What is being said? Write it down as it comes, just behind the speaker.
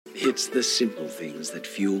It's the simple things that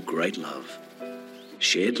fuel great love.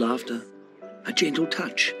 Shared laughter, a gentle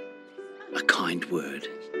touch, a kind word.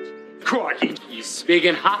 Crikey, you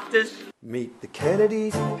spiggin' hufters. Meet the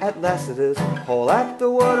Kennedys at Lassiter's Hall at the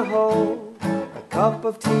Waterhole. A cup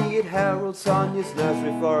of tea at Harold Sonia's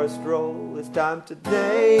nursery for a stroll. It's time to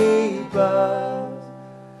neighbours.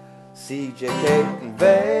 CJ, Kate and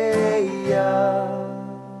Vaya.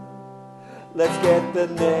 Let's get the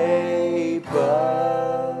neighbours.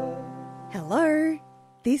 Hello,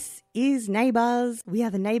 this is Neighbours. We are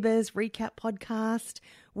the Neighbours Recap Podcast.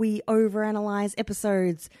 We overanalyze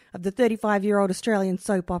episodes of the 35-year-old Australian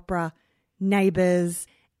soap opera Neighbours,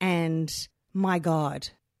 and my God,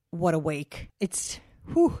 what a week. It's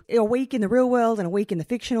a week in the real world and a week in the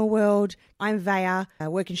fictional world. I'm Vaya, I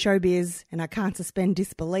work in showbiz, and I can't suspend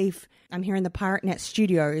disbelief. I'm here in the Pirate Net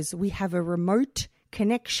studios. We have a remote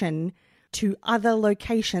connection to other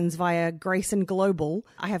locations via Grayson Global.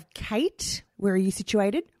 I have Kate. Where are you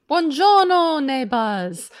situated? Buongiorno,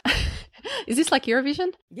 neighbours. Is this like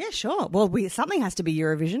Eurovision? Yeah, sure. Well, something has to be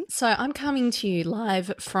Eurovision. So I'm coming to you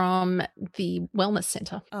live from the Wellness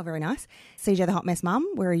Centre. Oh, very nice. CJ the Hot Mess Mum,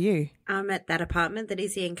 where are you? I'm at that apartment that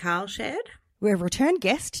Izzy and Carl shared. We're a return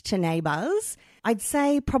guest to Neighbours. I'd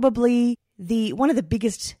say probably one of the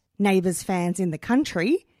biggest Neighbours fans in the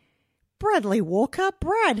country, Bradley Walker.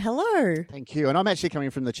 Brad, hello. Thank you. And I'm actually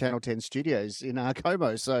coming from the Channel 10 studios in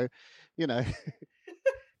Como, so, you know.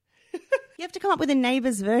 You have to come up with a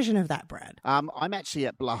Neighbours version of that, Brad. I'm actually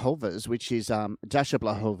at Blahova's, which is Dasha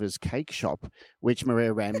Blahova's cake shop, which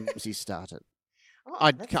Maria Ramsey started.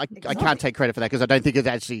 I can't take credit for that because I don't think it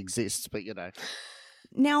actually exists, but, you know.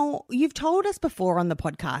 Now, you've told us before on the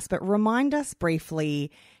podcast, but remind us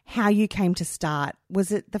briefly how you came to start.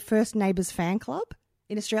 Was it the first Neighbours fan club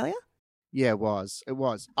in Australia? Yeah, it was. It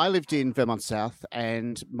was. I lived in Vermont South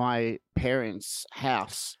and my parents'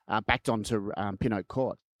 house backed onto Pinot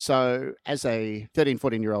Court. So as a 13,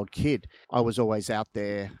 14-year-old kid, I was always out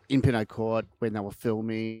there in Pinot Court when they were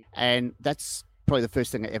filming. And that's probably the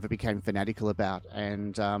first thing I ever became fanatical about.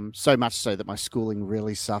 And so much so that my schooling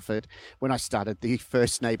really suffered when I started the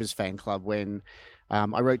first Neighbours fan club when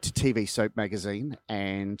I wrote to TV Soap magazine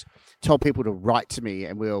and told people to write to me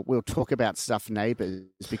and we'll talk about stuff Neighbours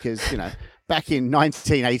because, you know, back in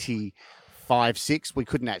 1985, 6, we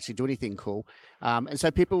couldn't actually do anything cool. And so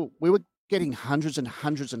we were getting hundreds and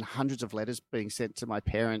hundreds and hundreds of letters being sent to my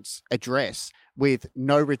parents' address with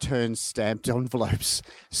no return stamped envelopes.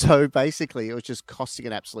 So basically it was just costing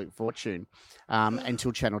an absolute fortune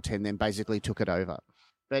until Channel 10 then basically took it over.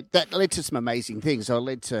 But that led to some amazing things. So it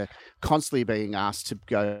led to constantly being asked to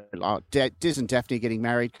go, Diz and Daphne getting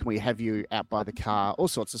married. Can we have you out by the car? All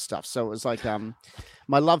sorts of stuff. So it was like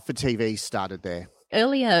my love for TV started there.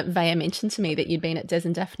 Earlier, Vaya mentioned to me that you'd been at Des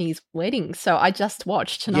and Daphne's wedding. So I just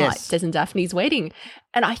watched tonight, Yes. Des and Daphne's wedding.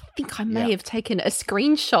 And I think I may have taken a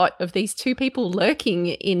screenshot of these two people lurking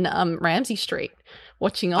in Ramsey Street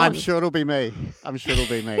watching on. I'm sure it'll be me.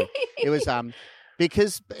 It was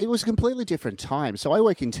because it was a completely different time. So I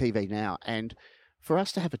work in TV now. And for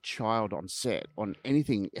us to have a child on set on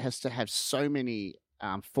anything, it has to have so many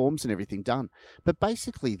forms and everything done. But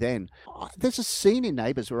basically then, there's a scene in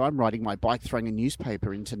Neighbours where I'm riding my bike throwing a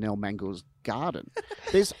newspaper into Nell Mangle's garden.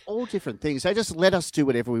 There's all different things. They just let us do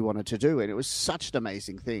whatever we wanted to do. And it was such an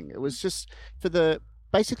amazing thing. It was just for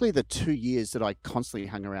basically the 2 years that I constantly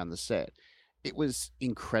hung around the set. It was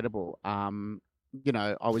incredible. You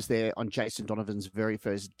know, I was there on Jason Donovan's very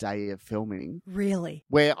first day of filming. Really?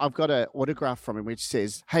 Where I've got an autograph from him which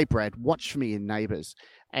says, "Hey, Brad, watch for me in Neighbours."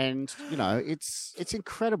 And, you know, it's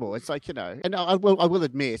incredible. It's like, you know, and I will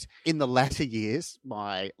admit, in the latter years,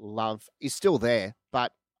 my love is still there,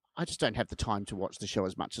 but I just don't have the time to watch the show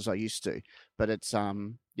as much as I used to. But it's,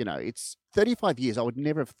 you know, it's 35 years. I would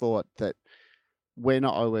never have thought that when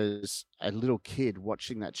I was a little kid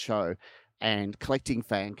watching that show and collecting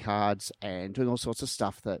fan cards and doing all sorts of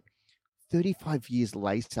stuff that 35 years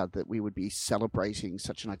later that we would be celebrating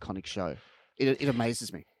such an iconic show. It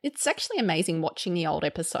amazes me. It's actually amazing watching the old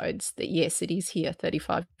episodes that, yes, it is here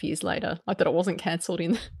 35 years later. I thought it wasn't cancelled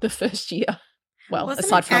in the first year. Well, Wasn't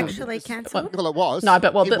aside it from actually cancelled? Well, it was. No,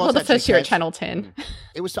 but It the first year at cancelled. Channel 10.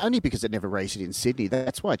 It was only because it never rated in Sydney.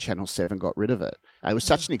 That's why Channel 7 got rid of it. It was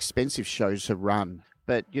such an expensive show to run.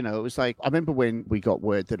 But, you know, it was like, I remember when we got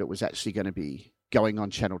word that it was actually going to be going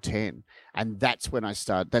on Channel 10. And that's when I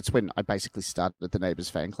basically started at the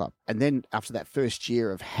Neighbours fan club. And then after that first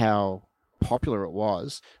year of how popular it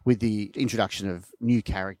was with the introduction of new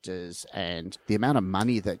characters and the amount of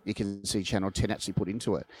money that you can see Channel 10 actually put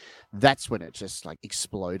into it, that's when it just like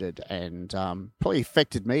exploded and probably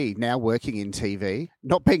affected me now working in TV,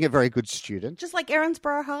 not being a very good student. Just like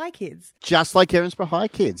Erinsborough High kids. Just like Erinsborough High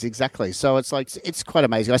kids, exactly. So it's like, it's quite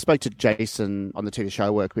amazing. I spoke to Jason on the TV show I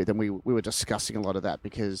work with, and we were discussing a lot of that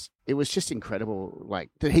because it was just incredible, like,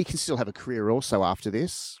 that he can still have a career also after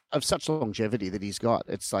this of such longevity that he's got.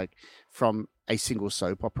 It's like from a single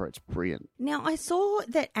soap opera, it's brilliant. Now, I saw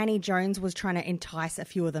that Annie Jones was trying to entice a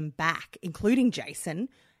few of them back, including Jason,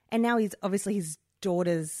 and now he's obviously his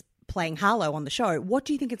daughter's playing Harlow on the show. What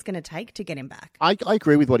do you think it's going to take to get him back? I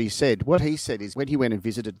agree with what he said. What he said is when he went and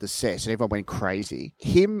visited the set and everyone went crazy,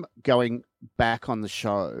 him going back on the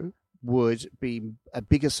show would be a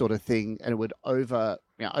bigger sort of thing, and it would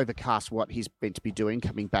overcast what he's meant to be doing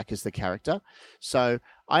coming back as the character. So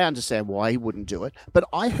I understand why he wouldn't do it. But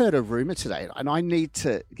I heard a rumor today, and I need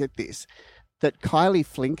to get this, that Kylie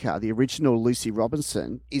Flinker, the original Lucy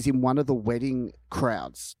Robinson, is in one of the wedding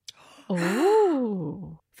crowds.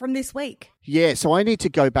 Oh. From this week. Yeah, so I need to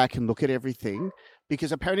go back and look at everything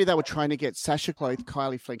because apparently they were trying to get Sasha Cloth,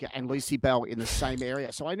 Kylie Flinker, and Lucy Bell in the same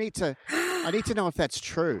area. So I need to know if that's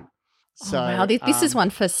true. So, wow, this is one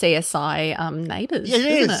for CSI Neighbours. Yeah, it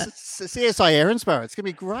is. Isn't it? CSI Erinsborough. It's going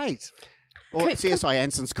to be great. Or CSI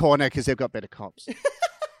Anson's Corner because they've got better cops.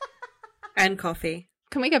 And coffee.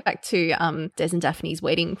 Can we go back to Des and Daphne's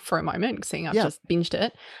wedding for a moment, seeing I've just binged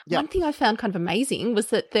it? Yeah. One thing I found kind of amazing was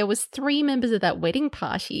that there was 3 members of that wedding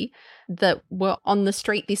party that were on the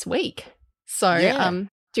street this week. So do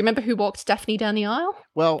you remember who walked Daphne down the aisle?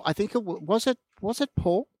 Well, I think was it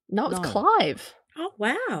Paul? No, it was Clive. Oh,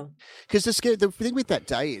 wow. Because the thing with that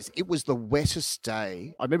day is it was the wettest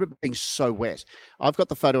day. I remember it being so wet. I've got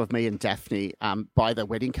the photo of me and Daphne by the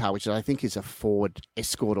wedding car, which I think is a Ford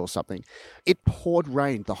Escort or something. It poured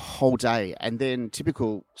rain the whole day. And then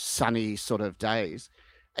typical sunny sort of days,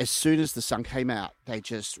 as soon as the sun came out, they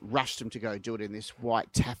just rushed him to go do it in this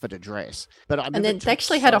white taffeta dress. But and then they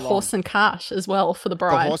actually had a horse and cart as well for the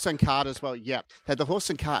bride. The horse and cart as well, yeah. They had the horse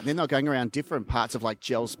and cart, and then they were going around different parts of like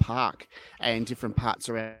Gels Park and different parts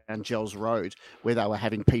around Gels Road where they were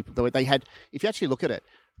having people. They had, if you actually look at it,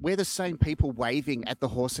 we're the same people waving at the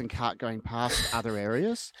horse and cart going past other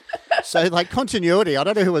areas. So like continuity, I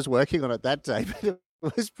don't know who was working on it that day, but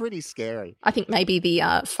it was pretty scary. I think maybe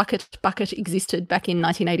the fuck it bucket existed back in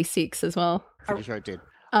 1986 as well. Pretty sure it did.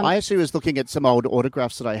 I actually was looking at some old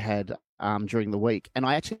autographs that I had during the week, and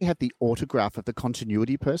I actually have the autograph of the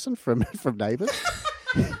continuity person from Neighbours.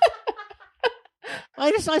 I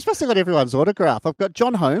must have got everyone's autograph. I've got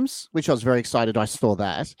John Holmes, which I was very excited I saw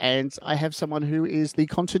that, and I have someone who is the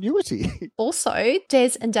continuity. Also,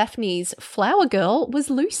 Des and Daphne's flower girl was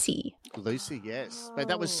Lucy. Lucy, yes. But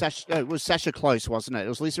that was Sasha. It was Sasha Close, wasn't it? It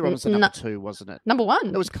was Lucy Robinson number 2, wasn't it? Number 1.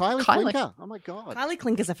 It was Kylie Flinker. Oh my god. Kylie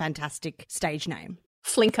Clinker's a fantastic stage name.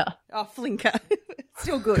 Flinker. Oh, Flinker.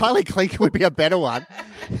 Still good. Kylie Clinker would be a better one.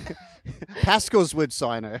 Pascals would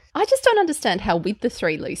sign her. I just don't understand how with the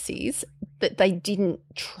 3 Lucys that they didn't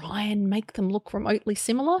try and make them look remotely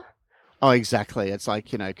similar. Oh, exactly. It's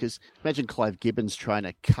like, because imagine Clive Gibbons trying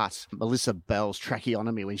to cut Melissa Bell's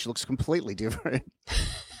tracheotomy when she looks completely different.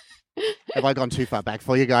 Have I gone too far back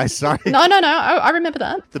for you guys? Sorry. No. I remember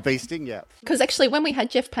that. The bee sting, yeah. Because actually, when we had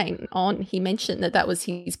Jeff Payne on, he mentioned that was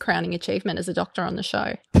his crowning achievement as a doctor on the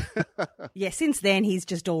show. Yeah, since then, he's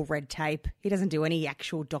just all red tape. He doesn't do any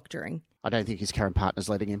actual doctoring. I don't think his current partner's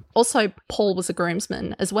letting him. Also, Paul was a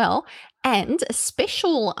groomsman as well. And a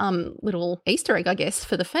special little Easter egg, I guess,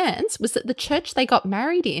 for the fans was that the church they got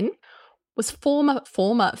married in was former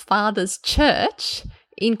father's church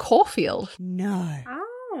in Caulfield. No. Oh.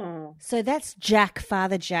 So that's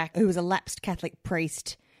Father Jack, who was a lapsed Catholic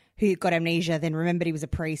priest who got amnesia, then remembered he was a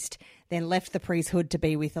priest, then left the priesthood to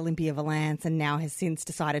be with Olympia Valance, and now has since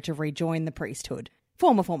decided to rejoin the priesthood.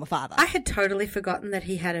 Former father. I had totally forgotten that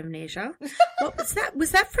he had amnesia. What was that?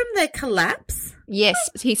 Was that from the collapse? Yes,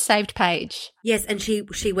 he saved Paige. Yes, and she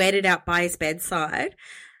waited out by his bedside.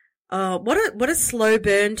 Oh, what a slow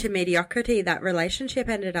burn to mediocrity that relationship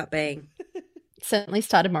ended up being. Certainly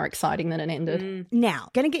started more exciting than it ended. Now,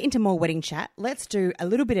 going to get into more wedding chat. Let's do a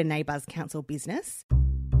little bit of Neighbours Council business.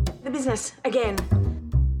 The business, again.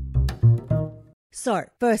 So,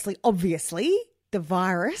 firstly, obviously, the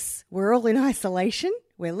virus. We're all in isolation.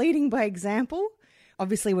 We're leading by example.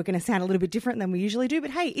 Obviously, we're going to sound a little bit different than we usually do, but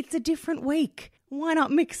hey, it's a different week. Why not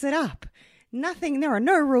mix it up? There are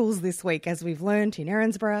no rules this week, as we've learned in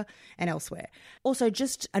Erinsborough and elsewhere. Also,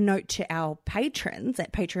 just a note to our patrons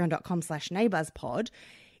at patreon.com/neighbourspod.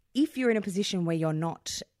 If you're in a position where you're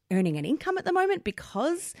not earning an income at the moment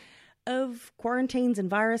because of quarantines and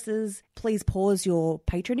viruses, please pause your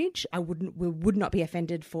patronage. We would not be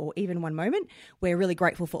offended for even one moment. We're really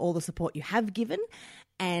grateful for all the support you have given.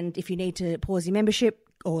 And if you need to pause your membership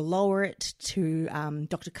or lower it to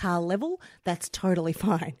Dr. Carl level, that's totally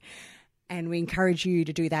fine. And we encourage you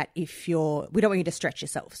to do that we don't want you to stretch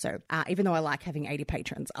yourself. So even though I like having 80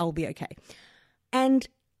 patrons, I'll be okay. And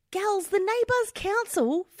gals, the Neighbours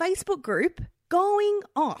Council Facebook group going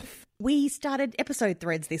off. We started episode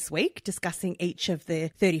threads this week discussing each of the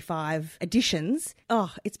 35 editions.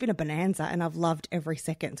 Oh, it's been a bonanza and I've loved every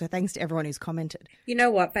second. So thanks to everyone who's commented. You know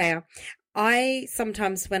what, Vaya? I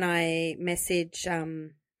sometimes when I message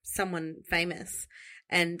someone famous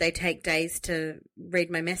and they take days to read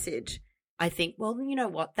my message, I think, well, you know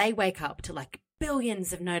what? They wake up to like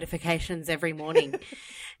billions of notifications every morning.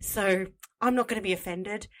 So I'm not going to be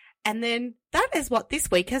offended. And then that is what this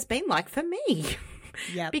week has been like for me.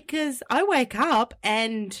 Yeah. Because I wake up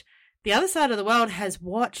and the other side of the world has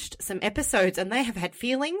watched some episodes and they have had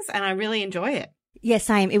feelings and I really enjoy it. Yeah,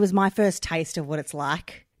 same. It was my first taste of what it's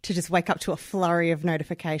like to just wake up to a flurry of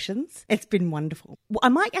notifications. It's been wonderful. Well, I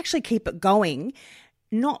might actually keep it going,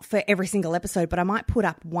 not for every single episode, but I might put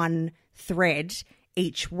up one thread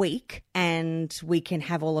each week and we can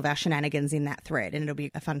have all of our shenanigans in that thread and it'll be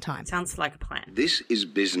a fun time. Sounds like a plan. This is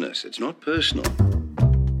business. It's not personal.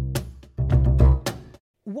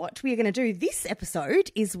 What we are going to do this episode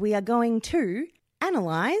is we are going to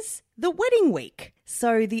analyse the wedding week.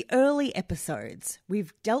 So the early episodes.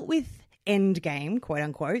 We've dealt with Endgame, quote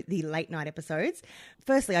unquote, the late night episodes.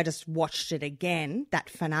 Firstly, I just watched it again, that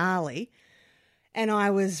finale, and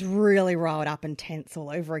I was really riled up and tense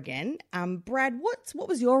all over again. Brad, what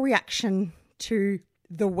was your reaction to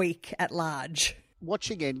the week at large?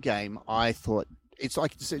 Watching Endgame, I thought it's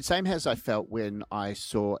like the same as I felt when I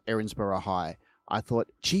saw Erinsborough High. I thought,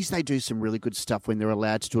 geez, they do some really good stuff when they're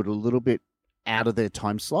allowed to do it a little bit out of their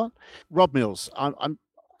time slot. Rob Mills,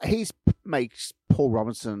 he makes Paul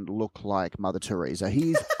Robinson look like Mother Teresa.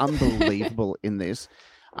 He's unbelievable in this.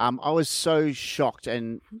 I was so shocked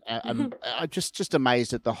and I'm just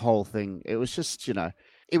amazed at the whole thing. It was just,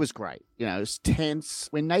 it was great. It was tense.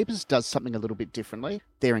 When Neighbours does something a little bit differently,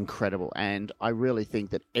 they're incredible. And I really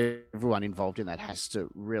think that everyone involved in that has to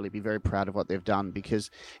really be very proud of what they've done because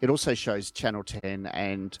it also shows Channel 10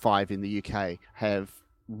 and 5 in the UK have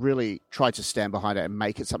really tried to stand behind it and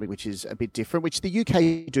make it something which is a bit different, which the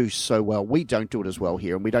UK do so well. We don't do it as well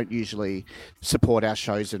here, and we don't usually support our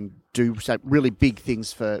shows and do really big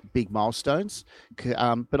things for big milestones.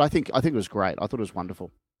 But I think it was great. I thought it was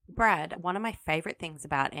wonderful. Brad, one of my favourite things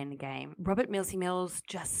about Endgame, Robert Millsy Mills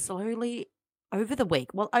just slowly over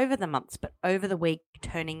the months, but over the week,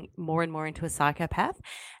 turning more and more into a psychopath.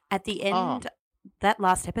 At the end, that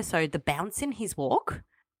last episode, the bounce in his walk.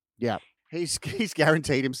 Yeah. He's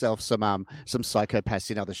guaranteed himself some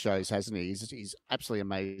psychopaths in other shows, hasn't he? He's absolutely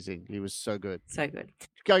amazing. He was so good. So good.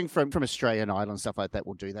 Going from Australian Idol and stuff like that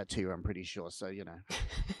will do that to you, I'm pretty sure. So,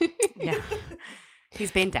 Yeah. He's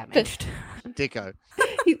been damaged. Dicko.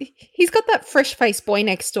 He's got that fresh-faced boy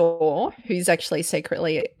next door who's actually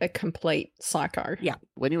secretly a complete psycho. Yeah.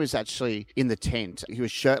 When he was actually in the tent, he was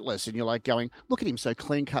shirtless and you're like going, look at him, so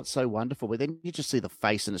clean-cut, so wonderful. But then you just see the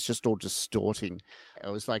face and it's just all distorting. It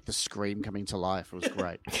was like the Scream coming to life. It was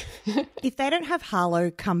great. If they don't have Harlow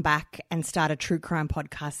come back and start a true crime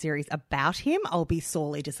podcast series about him, I'll be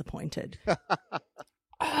sorely disappointed.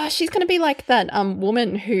 Oh, she's going to be like that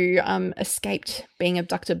woman who escaped being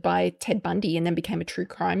abducted by Ted Bundy and then became a true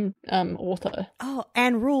crime author. Oh,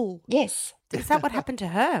 Anne Rule. Yes. Is that what happened to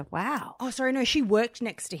her? Wow. Oh, sorry, no, she worked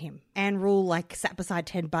next to him. Anne Rule sat beside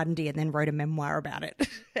Ted Bundy and then wrote a memoir about it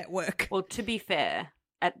at work. Well, to be fair,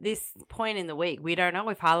 at this point in the week, we don't know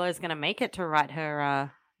if Harlow's going to make it to write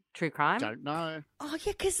her true crime. Don't know. Oh,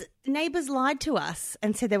 yeah, because Neighbours lied to us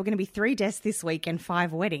and said there were going to be 3 deaths this week and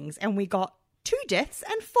 5 weddings, and we got 2 deaths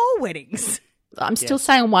and 4 weddings. I'm still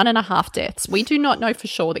saying 1.5 deaths. We do not know for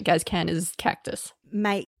sure that Gaz Can is Cactus.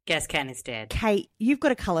 Mate. Gaz Can is dead. Kate, you've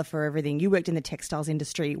got a colour for everything. You worked in the textiles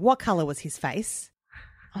industry. What colour was his face?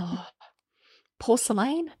 Oh,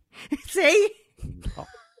 porcelain? See? Oh,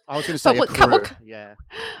 I was going to say yeah.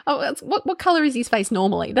 Oh, what colour is his face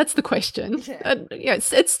normally? That's the question. Yeah.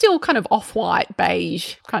 It's still kind of off-white,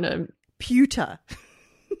 beige, kind of... Pewter.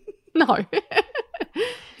 No.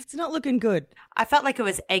 It's not looking good. I felt like it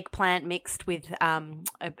was eggplant mixed with, a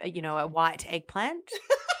white eggplant.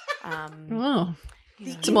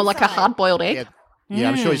 It's more like a hard-boiled egg. Yeah,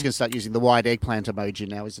 I'm sure he's going to start using the white eggplant emoji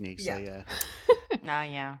now, isn't he? So, yeah. No,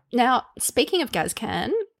 yeah. Now, speaking of Gaz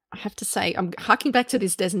Can, I have to say, I'm harking back to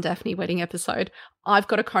this Des and Daphne wedding episode. I've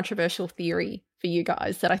got a controversial theory for you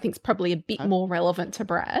guys that I think is probably a bit more relevant to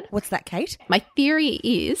Brad. What's that, Kate? My theory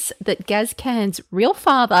is that Gaz Cann's real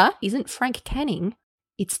father isn't Frank Canning,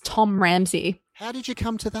 it's Tom Ramsey. How did you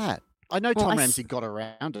come to that? I know Tom Ramsey got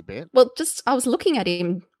around a bit. Well, just I was looking at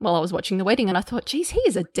him while I was watching the wedding and I thought, geez, he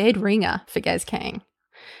is a dead ringer for Gaz Canning.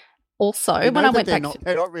 Also, when I went back,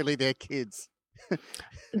 they're not really their kids.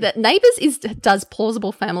 That Neighbours does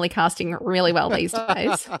plausible family casting really well these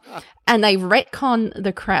days, and they retcon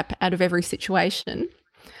the crap out of every situation.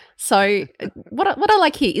 So what I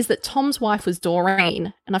like here is that Tom's wife was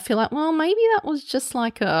Doreen, and I feel like, well, maybe that was just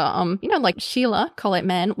like a like Sheila Colette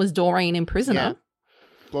Mann was Doreen in Prisoner.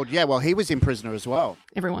 Well, he was in Prisoner as well.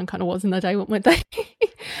 Everyone kind of was in the day, weren't they?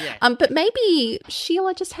 Yeah. But maybe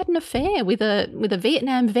Sheila just had an affair with a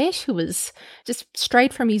Vietnam vet who was just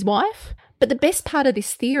strayed from his wife. But the best part of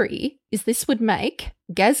this theory is this would make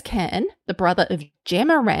Gaz Cann the brother of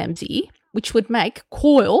Gemma Ramsey, which would make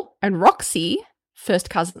Coyle and Roxy first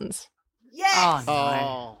cousins. Yes! That's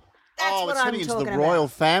what it's I'm turning into talking the about. royal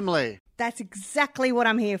family. That's exactly what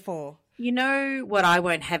I'm here for. You know what I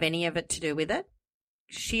won't have any of it to do with it?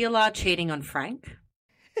 Sheila cheating on Frank.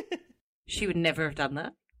 She would never have done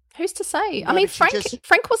that. Who's to say? No, I mean, but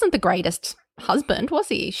Frank wasn't the greatest husband, was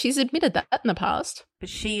he? She's admitted that in the past. But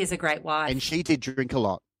she is a great wife. And she did drink a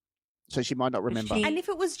lot, so she might not remember. she- And if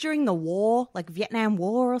it was during the war, like Vietnam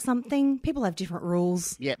War or something, people have different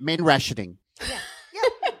rules. Yeah, men rationing.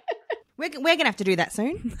 We're going to have to do that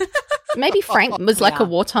soon. Maybe Frank was like a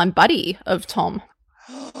wartime buddy of Tom.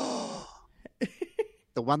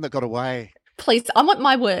 The one that got away. Please, I want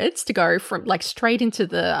my words to go from like straight into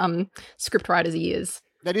the scriptwriter's ears.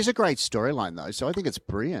 That is a great storyline, though, so I think it's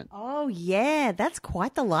brilliant. Oh, yeah. That's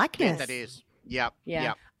quite the likeness. That is. Yep. Yeah.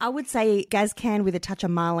 Yep. I would say Gaz Cann with a touch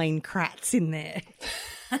of Marlene Kratz in there.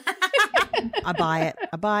 I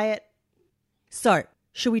buy it. So,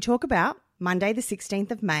 should we talk about Monday the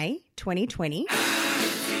 16th of May, 2020?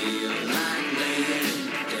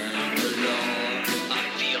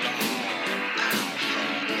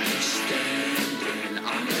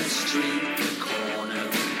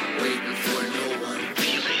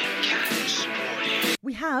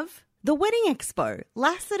 We have the Wedding Expo,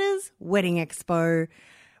 Lassiter's Wedding Expo,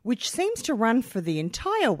 which seems to run for the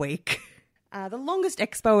entire week. The longest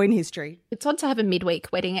expo in history. It's odd to have a midweek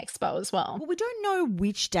wedding expo as well. Well, we don't know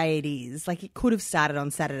which day it is. Like, it could have started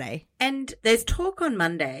on Saturday. And there's talk on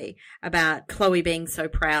Monday about Chloe being so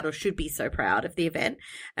proud or should be so proud of the event.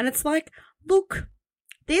 And it's like, look,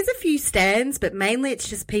 there's a few stands, but mainly it's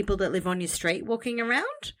just people that live on your street walking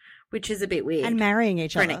around, which is a bit weird. And marrying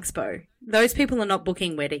each for other. an expo. Those people are not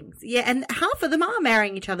booking weddings. Yeah, and half of them are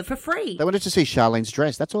marrying each other for free. They wanted to see Charlene's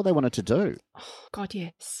dress. That's all they wanted to do. Oh, God,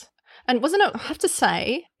 yes. And wasn't it, I have to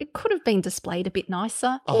say, it could have been displayed a bit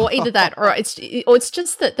nicer. Or either that, or it's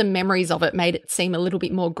just that the memories of it made it seem a little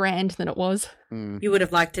bit more grand than it was. You would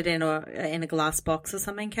have liked it in a glass box or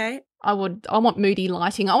something, Kate? I want moody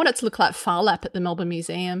lighting. I want it to look like Phar Lap at the Melbourne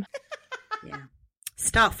Museum. Yeah.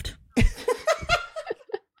 Stuffed.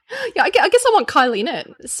 Yeah, I guess I want Kylie in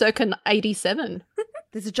it, circa 87.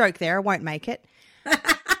 There's a joke there. I won't make it.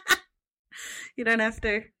 You don't have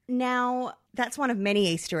to. Now, that's one of many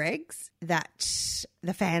Easter eggs that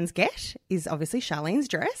the fans get, is obviously Charlene's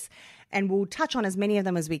dress. And we'll touch on as many of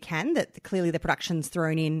them as we can, that clearly the production's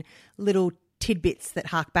thrown in little tidbits that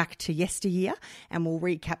hark back to yesteryear, and we'll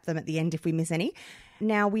recap them at the end if we miss any.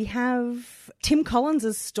 Now, we have Tim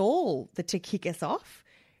Collins' stall to kick us off,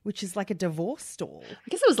 which is like a divorce stall. I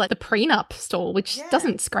guess it was like the prenup stall, which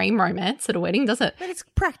doesn't scream romance at a wedding, does it? But it's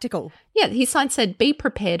practical. Yeah, his sign said, be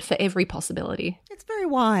prepared for every possibility. It's very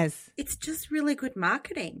wise. It's just really good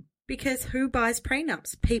marketing. Because who buys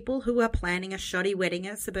prenups? People who are planning a shoddy wedding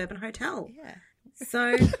at a suburban hotel. Yeah.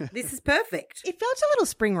 So this is perfect. It felt a little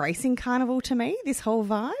spring racing carnival to me, this whole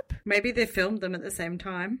vibe. Maybe they filmed them at the same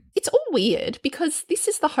time. It's all weird because this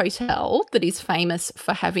is the hotel that is famous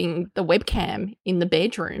for having the webcam in the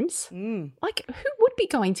bedrooms. Like, who would be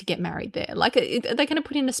going to get married there? Like, are they going to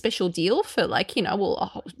put in a special deal for, like, you know,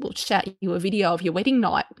 we'll shout you a video of your wedding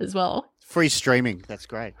night as well? Free streaming. That's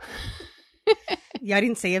great. Yeah, I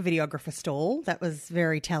didn't see a videographer stall. That was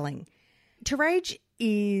very telling. Terage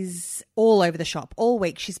is all over the shop all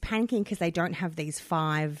week. She's panicking because they don't have these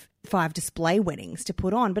five display weddings to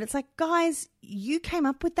put on. But it's like, guys, you came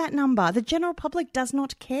up with that number. The general public does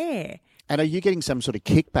not care. And are you getting some sort of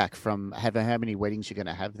kickback from how many weddings you're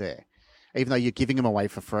going to have there, even though you're giving them away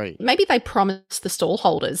for free? Maybe they promised the stall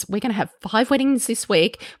holders, we're going to have 5 weddings this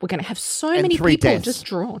week. We're going to have so And many 3 people deaths. just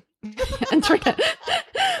drawn. And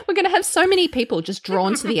we're going to have so many people just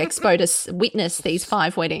drawn to the expo to witness these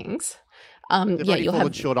 5 weddings. They've already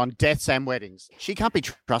fallen short on deaths and weddings. She can't be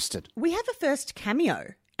trusted. We have a first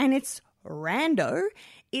cameo, and it's rando.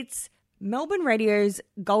 It's Melbourne Radio's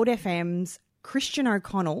Gold FM's Christian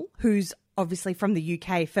O'Connell, who's obviously from the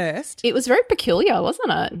UK first. It was very peculiar,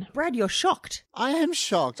 wasn't it? Brad, you're shocked. I am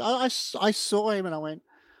shocked. I saw him and I went,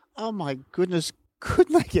 oh my goodness,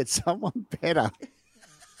 couldn't they get someone better?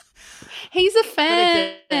 He's a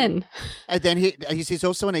fan. And then he's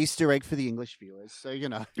also an Easter egg for the English viewers. So, you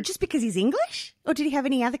know. Just because he's English? Or did he have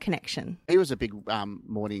any other connection? He was a big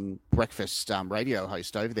morning breakfast radio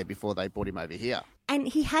host over there before they brought him over here. And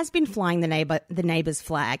he has been flying the neighbour's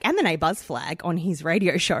flag and the neighbour's flag on his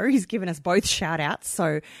radio show. He's given us both shout-outs.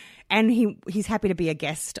 So, and he's happy to be a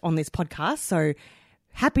guest on this podcast. So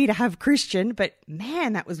happy to have Christian. But,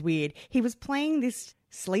 man, that was weird. He was playing this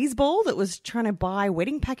sleazeball that was trying to buy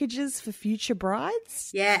wedding packages for future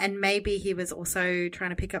brides. Yeah, and maybe he was also trying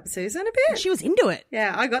to pick up Susan a bit. She was into it.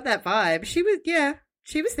 Yeah, I got that vibe. She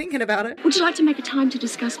was thinking about it. Would you like to make a time to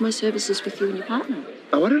discuss my services with you and your partner?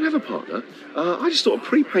 Oh, I don't have a partner. I just thought a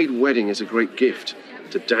prepaid wedding is a great gift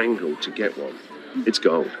to dangle to get one. It's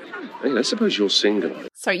gold. Hey, I suppose you're single.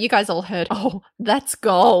 So you guys all heard, oh, that's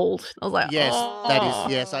gold. I was like, yes, oh. that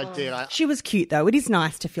is, yes, I did. She was cute, though. It is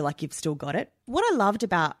nice to feel like you've still got it. What I loved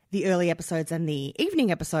about the early episodes and the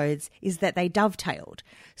evening episodes is that they dovetailed.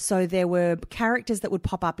 So there were characters that would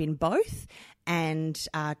pop up in both and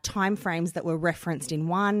time frames that were referenced in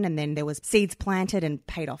one, and then there was seeds planted and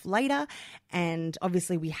paid off later. And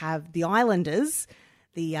obviously we have the Islanders,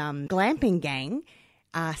 the glamping gang,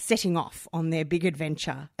 setting off on their big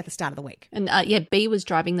adventure at the start of the week. And B was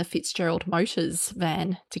driving the Fitzgerald Motors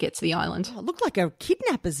van to get to the island. Oh, it looked like a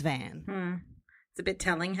kidnapper's van. It's a bit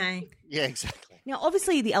telling, hey? Yeah, exactly. Now,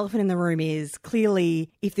 obviously, the elephant in the room is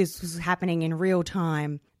clearly if this was happening in real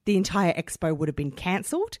time, the entire expo would have been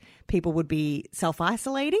cancelled. People would be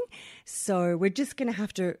self-isolating. So we're just going to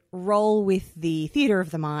have to roll with the theatre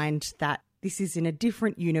of the mind that this is in a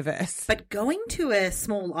different universe. But going to a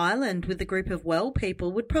small island with a group of well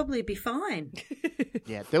people would probably be fine.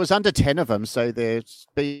 Yeah, there was under 10 of them, so they're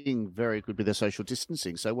being very good with their social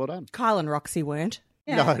distancing, so well done. Kyle and Roxy weren't.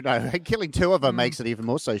 Yeah. No, killing 2 of them makes it even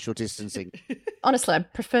more social distancing. Honestly, I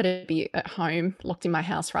prefer to be at home, locked in my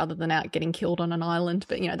house, rather than out getting killed on an island.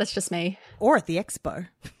 But, that's just me. Or at the expo.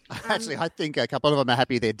 Actually, I think a couple of them are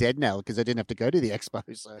happy they're dead now because they didn't have to go to the expo,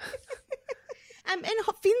 so... And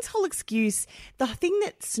Finn's whole excuse, the thing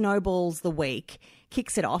that snowballs the week,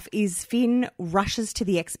 kicks it off, is Finn rushes to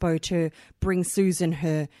the expo to bring Susan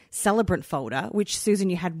her celebrant folder, which, Susan,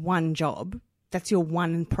 you had one job. That's your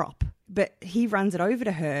one prop. But he runs it over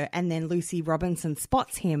to her, and then Lucy Robinson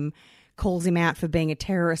spots him, calls him out for being a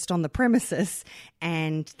terrorist on the premises,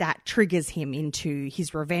 and that triggers him into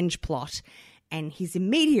his revenge plot. And his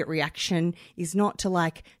immediate reaction is not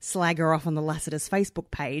to slag her off on the Lassiter's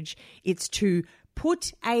Facebook page. It's to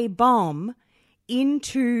put a bomb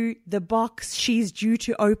into the box she's due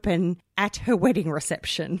to open at her wedding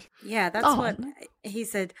reception. Yeah, that's what he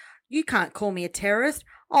said. You can't call me a terrorist.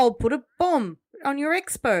 I'll put a bomb on your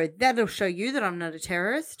expo. That'll show you that I'm not a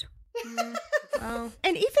terrorist. Well.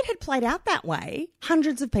 And if it had played out that way,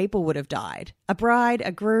 hundreds of people would have died. A bride,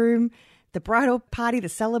 a groom, the bridal party, the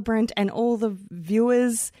celebrant, and all the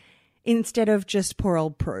viewers, instead of just poor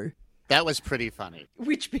old Prue. That was pretty funny.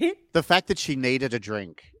 Which bit? The fact that she needed a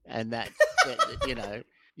drink and that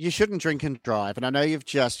you shouldn't drink and drive. And I know you've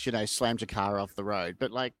just, slammed your car off the road,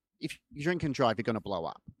 but if you drink and drive, you're going to blow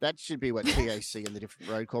up. That should be what TAC and the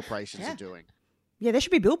different road corporations are doing. Yeah, there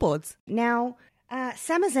should be billboards. Now,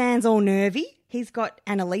 Samazan's all nervy. He's got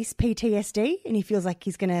Annalise PTSD and he feels like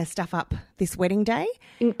he's going to stuff up this wedding day.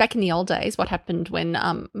 Back in the old days, what happened when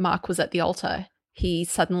Mark was at the altar, he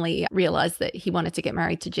suddenly realised that he wanted to get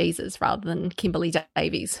married to Jesus rather than Kimberly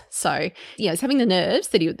Davies. So, he's having the nerves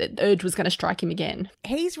that the urge was going to strike him again.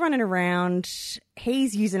 He's running around.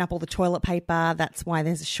 He's using up all the toilet paper. That's why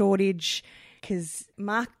there's a shortage, because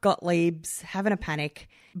Mark Gottlieb's having a panic.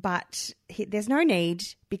 But there's no need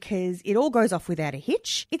because it all goes off without a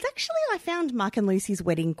hitch. It's actually, I found Mark and Lucy's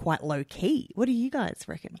wedding quite low key. What do you guys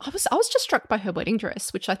reckon? I was just struck by her wedding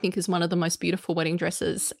dress, which I think is one of the most beautiful wedding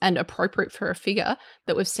dresses and appropriate for a figure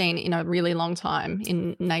that we've seen in a really long time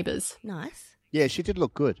in Neighbours. Nice. Yeah, she did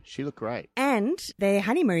look good. She looked great. And their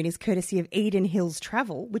honeymoon is courtesy of Eden Hills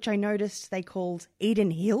Travel, which I noticed they called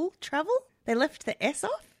Eden Hill Travel. They left the S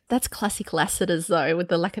off. That's classic Lassiter's, though, with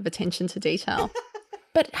the lack of attention to detail.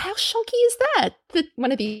 But how shocking is that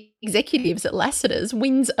one of the executives at Lassiter's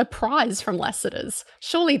wins a prize from Lassiter's?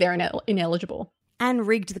 Surely they're ineligible. and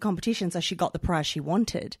rigged the competition so she got the prize she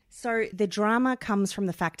wanted. So the drama comes from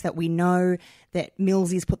the fact that we know that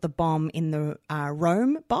Millsy's put the bomb in the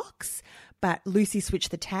Rome box, but Lucy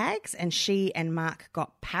switched the tags and she and Mark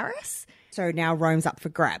got Paris. So now Rome's up for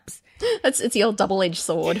grabs. It's the old double-edged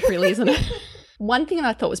sword, really, isn't it? One thing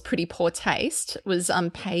I thought was pretty poor taste was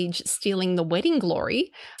Paige stealing the wedding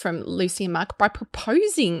glory from Lucy and Mark by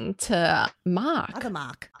proposing to Mark. Other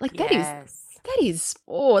Mark. Like, that is,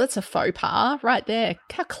 that's a faux pas right there.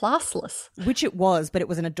 How classless. Which it was, but it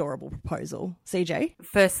was an adorable proposal. CJ?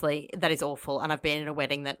 Firstly, that is awful. And I've been in a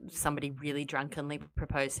wedding that somebody really drunkenly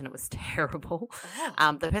proposed and it was terrible.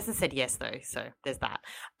 The person said yes, though, so there's that.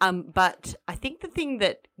 But I think the thing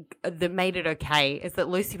that made it okay is that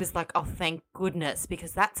Lucy was like, oh, thank goodness,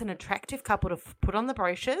 because that's an attractive couple to put on the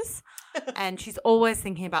brochures. And she's always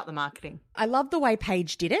thinking about the marketing. I love the way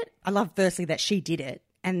Paige did it. I love, firstly, that she did it.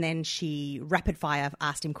 And then she rapid fire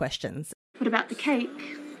asked him questions. What about the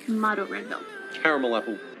cake? Mud or red velvet? Caramel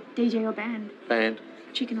apple. DJ or band? Band.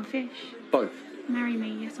 Chicken or fish? Both. Marry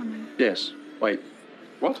me, yes or no? Yes. Wait.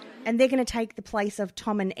 What? And they're going to take the place of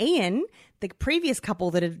Tom and Ian, the previous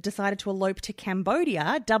couple that had decided to elope to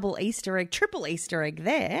Cambodia. Double Easter egg, triple Easter egg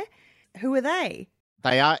there. Who are they?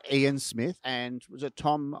 They are Ian Smith and was it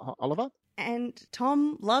Tom Oliver? And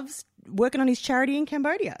Tom loves working on his charity in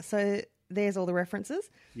Cambodia. So there's all the references.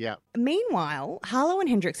 Yeah. Meanwhile, Harlow and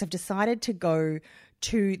Hendrix have decided to go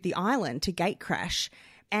to the island to gatecrash,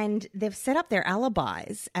 and they've set up their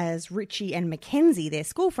alibis as Richie and Mackenzie, their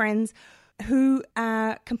school friends, who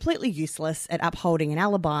are completely useless at upholding an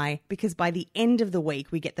alibi because by the end of the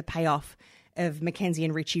week we get the payoff of Mackenzie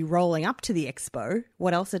and Richie rolling up to the expo.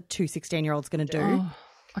 What else are two 16-year-olds going to do? Oh,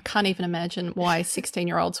 I can't even imagine why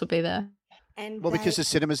 16-year-olds would be there. And well, because the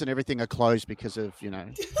cinemas and everything are closed because of,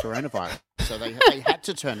 coronavirus. So they had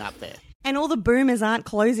to turn up there. And all the boomers aren't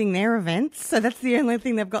closing their events, so that's the only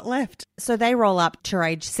thing they've got left. So they roll up,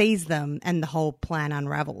 Terage sees them, and the whole plan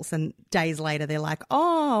unravels. And days later, they're like,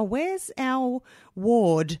 oh, where's our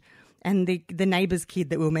ward and the neighbour's kid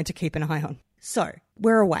that we were meant to keep an eye on? So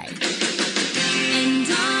we're away. And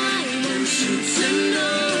I want you to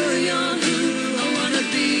know you're who I want to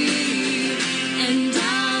be. And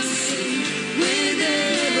I'll sing with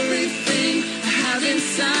everything I have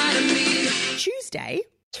inside of me. Tuesday.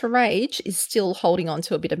 Terage is still holding on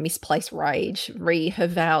to a bit of misplaced rage, re her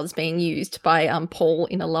vows being used by Paul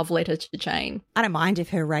in a love letter to Jane. I don't mind if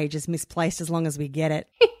her rage is misplaced as long as we get it.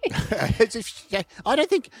 I don't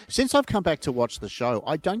think, since I've come back to watch the show,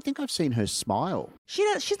 I don't think I've seen her smile.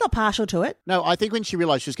 She's not partial to it. No, I think when she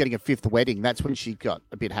realised she was getting a fifth wedding, that's when she got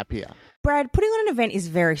a bit happier. Brad, putting on an event is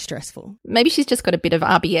very stressful. Maybe she's just got a bit of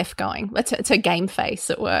RBF going. It's her game face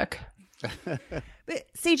at work. But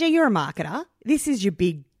CJ, you're a marketer. This is your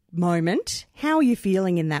big moment. How are you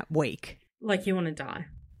feeling in that week? Like you want to die.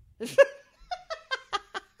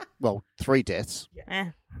 Well, 3 deaths.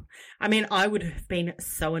 Yeah. I mean, I would have been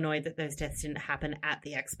so annoyed that those deaths didn't happen at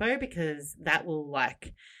the expo because that will,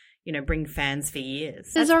 bring fans for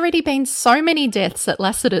years. There's already been so many deaths at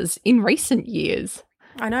Lassiter's in recent years.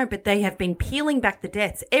 I know, but they have been peeling back the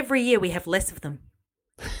deaths. Every year we have less of them.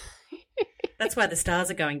 That's why the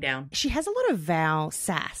stars are going down. She has a lot of vow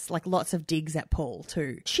sass, like lots of digs at Paul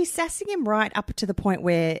too. She's sassing him right up to the point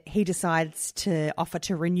where he decides to offer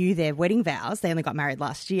to renew their wedding vows. They only got married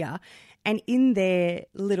last year. And in their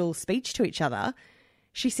little speech to each other,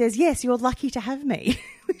 she says, yes, you're lucky to have me,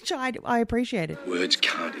 which I appreciated. Words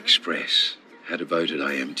can't express how devoted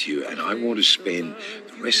I am to you, and I want to spend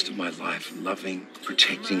the rest of my life loving,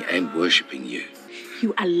 protecting, and worshipping you.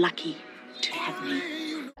 You are lucky to have me.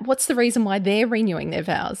 What's the reason why they're renewing their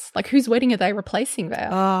vows? Like, whose wedding are they replacing vows?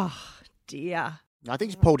 Oh, dear. I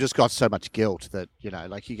think Paul just got so much guilt that,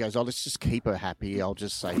 he goes, oh, let's just keep her happy. I'll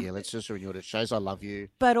just say, yeah, let's just renew it. It shows I love you.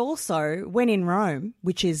 But also, when in Rome,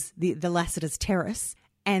 which is the Lassiter's terrace,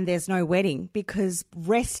 and there's no wedding, because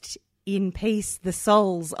rest in peace the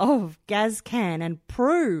souls of Gazcan and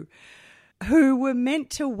Prue, who were meant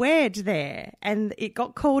to wed there, and it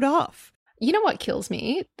got called off. You know what kills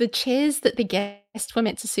me? The chairs that the guests were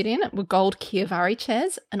meant to sit in were gold Chiavari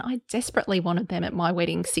chairs, and I desperately wanted them at my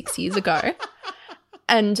wedding 6 years ago.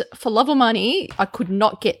 And for love or money, I could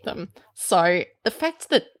not get them. So the fact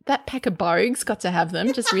that that pack of bogues got to have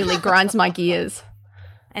them just really grinds my gears.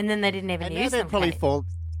 And then they didn't even use them.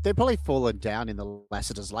 They're probably fallen down in the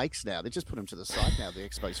Lassiter's lakes now. They just put them to the side now. The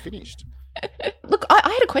expo's finished. Look, I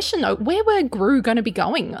had a question, though. Where were Gru going to be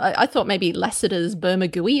going? I thought maybe Lassiter's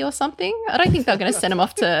Burmagui or something. I don't think they were going to send him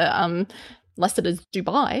off to Lassiter's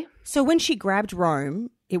Dubai. So when she grabbed Rome,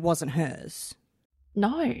 it wasn't hers.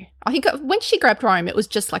 No. I think when she grabbed Rome, it was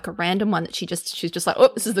just like a random one that she's just like,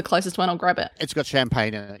 oh, this is the closest one, I'll grab it. It's got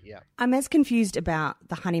champagne in it, yeah. I'm as confused about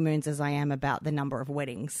the honeymoons as I am about the number of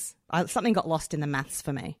weddings. Something got lost in the maths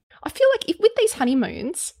for me. I feel like with these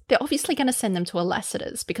honeymoons, they're obviously going to send them to a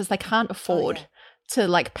Lassiter's because they can't afford to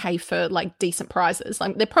like pay for like decent prizes.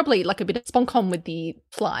 Like they're probably like a bit of sponcon with the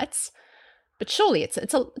flights. But surely it's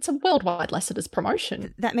a worldwide Lassiter's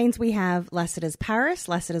promotion. That means we have Lassiter's Paris,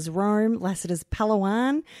 Lassiter's Rome, Lassiter's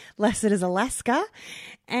Palawan, Lassiter's Alaska,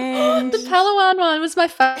 and the Palawan one was my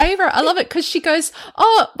favourite. I love it because she goes,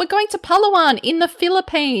 "Oh, we're going to Palawan in the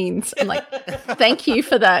Philippines." I'm like, "Thank you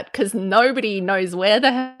for that," because nobody knows where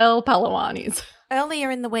the hell Palawan is.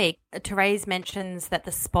 Earlier in the week, Therese mentions that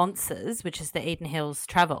the sponsors, which is the Eden Hills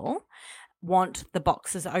Travel, want the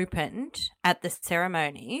boxes opened at the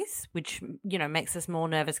ceremonies, which, you know, makes us more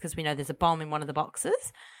nervous because we know there's a bomb in one of the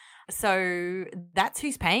boxes. So that's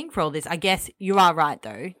who's paying for all this. I guess you are right,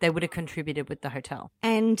 though. They would have contributed with the hotel.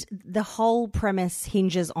 And the whole premise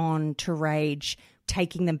hinges on Terage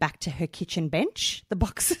taking them back to her kitchen bench, the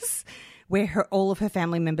boxes, where all of her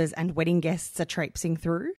family members and wedding guests are traipsing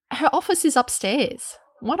through. Her office is upstairs.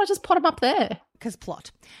 Why not just put them up there? Because plot.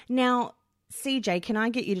 Now, CJ, can I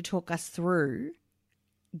get you to talk us through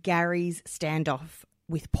Gary's standoff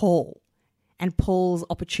with Paul and Paul's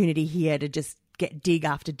opportunity here to just get dig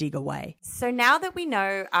after dig away? So now that we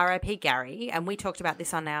know RIP Gary, and we talked about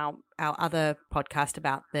this on our other podcast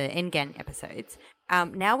about the Endgame episodes,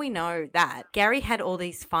 now we know that Gary had all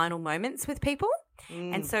these final moments with people.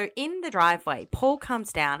 And so in the driveway, Paul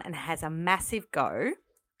comes down and has a massive go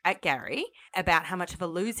at Gary about how much of a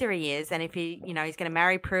loser he is, and if he, you know, he's going to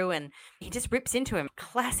marry Prue, and he just rips into him.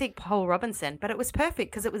 Classic Paul Robinson, but it was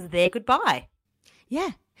perfect because it was their goodbye.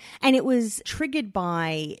 Yeah. And it was triggered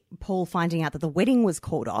by Paul finding out that the wedding was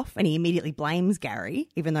called off, and he immediately blames Gary,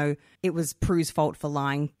 even though it was Prue's fault for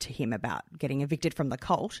lying to him about getting evicted from the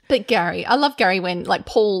cult. But Gary, I love Gary when like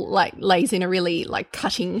Paul like lays in a really like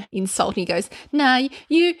cutting insult and he goes, "Nah,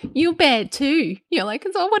 you're bad too." You're like,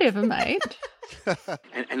 "It's all whatever, mate."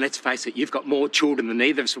 And let's face it, you've got more children than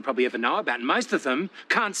either of us will probably ever know about, and most of them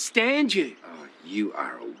can't stand you. Oh, you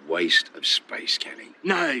are a waste of space, Kenny.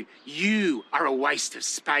 No, you are a waste of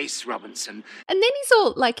space, Robinson. And then he's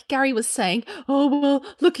all like, Gary was saying, "Oh, well,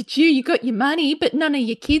 look at you got your money, but none of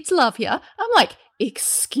your kids love you." I'm like,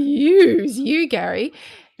 excuse you, Gary.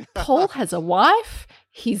 Paul has a wife.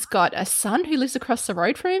 He's got a son who lives across the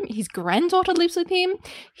road from him. His granddaughter lives with him.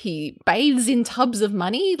 He bathes in tubs of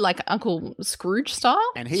money like Uncle Scrooge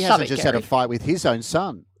style. And he hasn't just had a fight with his own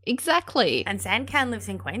son. Exactly. And Sandcan lives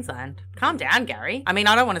in Queensland. Calm down, Gary. I mean,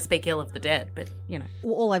 I don't want to speak ill of the dead, but, you know.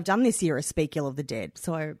 Well, all I've done this year is speak ill of the dead.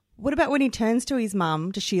 So what about when he turns to his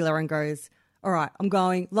mum, to Sheila, and goes, "All right, I'm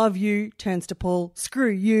going, love you," turns to Paul, "Screw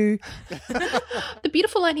you." The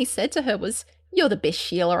beautiful line he said to her was, "You're the best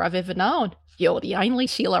Sheila I've ever known. You're the only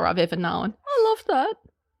Sheila I've ever known." I love that.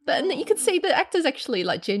 And you could see the actors actually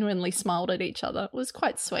like genuinely smiled at each other. It was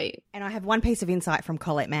quite sweet. And I have one piece of insight from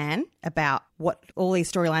Colette Mann about what all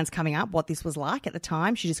these storylines coming up, what this was like at the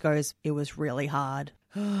time. She just goes, "It was really hard.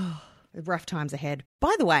 Rough times ahead."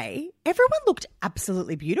 By the way, everyone looked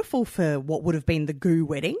absolutely beautiful for what would have been the Goo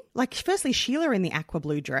wedding. Like, firstly, Sheila in the aqua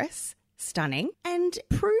blue dress, stunning. And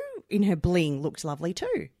Prue in her bling looked lovely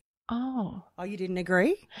too. Oh, you didn't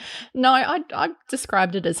agree? No, I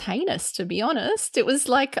described it as heinous, to be honest. It was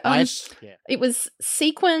like, It was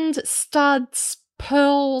sequined, studs,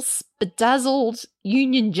 pearls, bedazzled,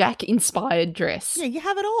 Union Jack inspired dress. Yeah, you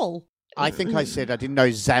have it all. I think I said I didn't know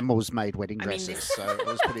Zammels made wedding dresses, so it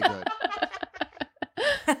was pretty good.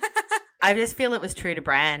 I just feel it was true to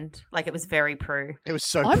brand. Like, it was very Prue. It was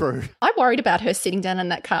so Prue. I worried about her sitting down in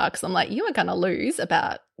that car because I'm like, you are going to lose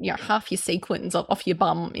about half your sequins off your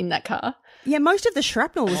bum in that car. Yeah, most of the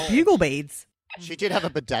shrapnel was bugle beads. She did have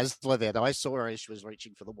a bedazzler there, though. I saw her as she was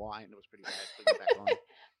reaching for the wine. It was pretty bad putting it back on.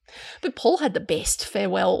 But Paul had the best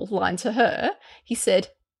farewell line to her. He said,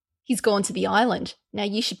 "He's gone to the island. Now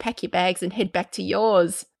you should pack your bags and head back to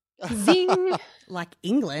yours." Zing. Like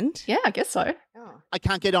England? Yeah, I guess so. I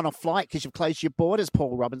can't get on a flight because you've closed your borders,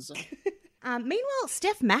 Paul Robinson. Meanwhile,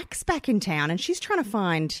 Steph Mack's back in town and she's trying to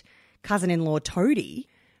find cousin-in-law Toadie.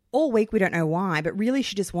 All week, we don't know why, but really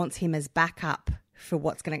she just wants him as backup for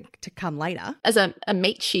what's going to come later. As a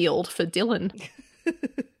meat shield for Dylan.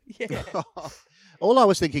 Yeah. All I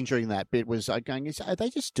was thinking during that bit was are they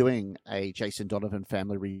just doing a Jason Donovan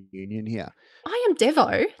family reunion here? I am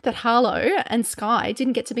Devo that Harlow and Sky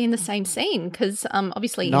didn't get to be in the same scene because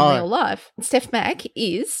obviously in real life, Steph Mack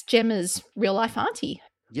is Gemma's real life auntie.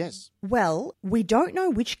 Yes. Well, we don't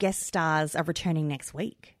know which guest stars are returning next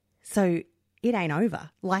week. So it ain't over.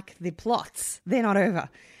 Like the plots, they're not over.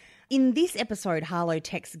 In this episode, Harlow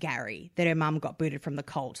texts Gary that her mum got booted from the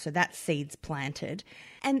cult, so that's seeds planted.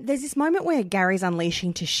 And there's this moment where Gary's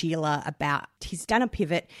unleashing to Sheila about he's done a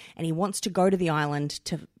pivot and he wants to go to the island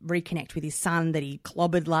to reconnect with his son that he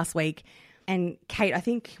clobbered last week. And Kate, I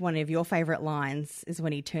think one of your favourite lines is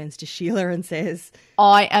when he turns to Sheila and says,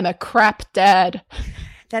 I am a crap dad.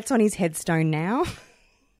 That's on his headstone now.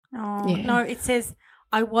 Oh, Yeah. no, it says,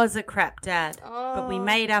 I was a crap dad, but we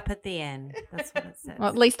made up at the end. That's what it says. Well,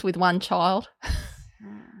 at least with one child.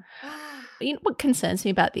 You know, what concerns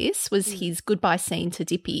me about this was his goodbye scene to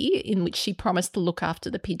Dippy, in which she promised to look after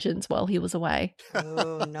the pigeons while he was away.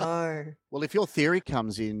 Oh, no. Well, if your theory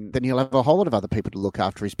comes in, then he'll have a whole lot of other people to look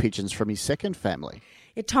after his pigeons from his second family.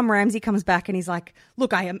 Yeah, Tom Ramsey comes back and he's like,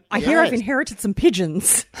 look, I hear I've inherited some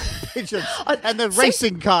pigeons. Pigeons. And the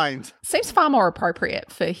racing kind. Seems far more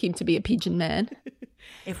appropriate for him to be a pigeon man.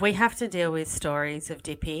 If we have to deal with stories of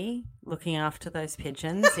Dippy looking after those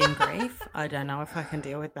pigeons in grief, I don't know if I can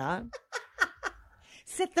deal with that.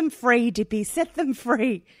 Set them free, Dippy, set them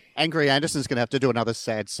free. Angry Anderson's going to have to do another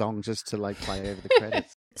sad song just to play over the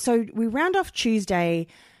credits. So we round off Tuesday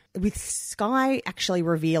with Sky actually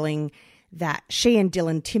revealing that she and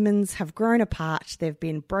Dylan Timmons have grown apart. They've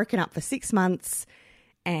been broken up for 6 months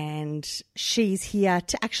and she's here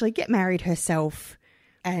to actually get married herself.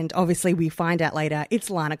 And obviously we find out later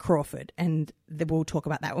it's Lana Crawford, and we'll talk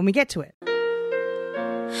about that when we get to it.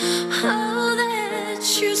 All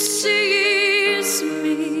that you see is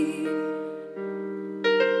me,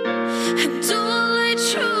 and all I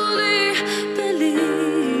truly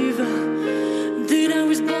believe that I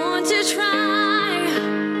was born to try.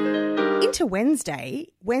 Into Wednesday.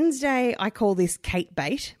 Wednesday, I call this Kate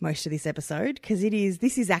bait most of this episode because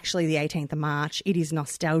this is actually the 18th of March. It is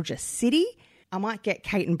Nostalgia City. I might get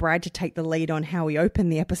Kate and Brad to take the lead on how we open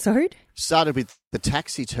the episode. Started with the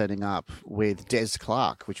taxi turning up with Des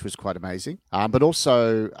Clark, which was quite amazing. But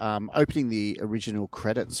also opening the original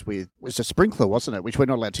credits with, was a sprinkler, wasn't it? Which we're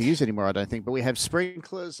not allowed to use anymore, I don't think. But we have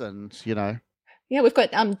sprinklers and, you know. Yeah, we've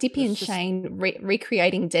got Dippy and Shane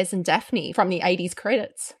recreating Des and Daphne from the 80s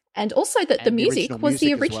credits. And also that the music was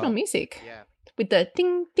the original music. Yeah. With the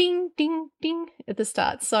ding, ding, ding, ding at the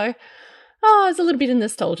start. So, there's a little bit of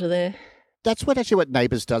nostalgia there. That's what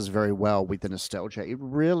Neighbours does very well with the nostalgia. It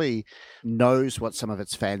really knows what some of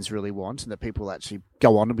its fans really want and that people actually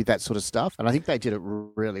go on with that sort of stuff. And I think they did it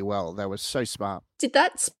really well. They were so smart. Did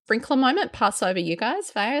that sprinkler moment pass over you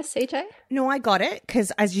guys, Vaya, CJ? No, I got it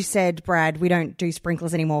because, as you said, Brad, we don't do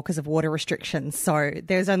sprinklers anymore because of water restrictions. So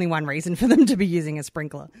there's only one reason for them to be using a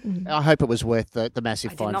sprinkler. I hope it was worth the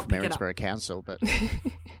massive fine from pick it up. Erinsborough Council. But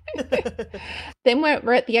Then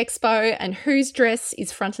we're at the expo, and whose dress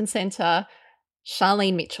is front and centre?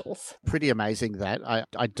 Charlene Mitchell's. pretty amazing that.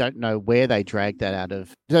 I don't know where they dragged that out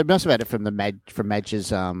of. They must have had it from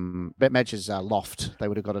Madge's loft. They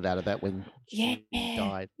would have got it out of that when she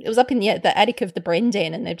died. It was up in the attic of the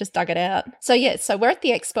Brendan, and they've just dug it out. So we're at the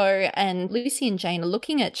expo, and Lucy and Jane are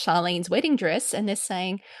looking at Charlene's wedding dress, and they're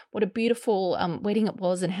saying what a beautiful wedding it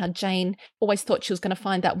was, and how Jane always thought she was going to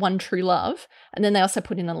find that one true love. And then they also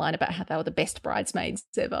put in a line about how they were the best bridesmaids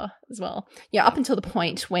ever as well. Yeah, up until the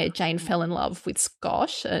point where Jane fell in love with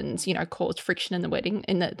Scott and, caused friction in the wedding,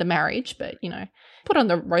 in the marriage. But, put on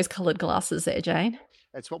the rose-coloured glasses there, Jane.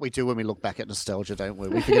 That's what we do when we look back at nostalgia, don't we?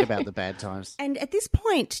 We forget about the bad times. And at this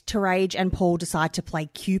point, Terage and Paul decide to play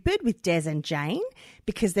Cupid with Des and Jane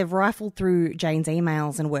because they've rifled through Jane's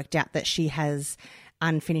emails and worked out that she has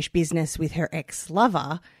unfinished business with her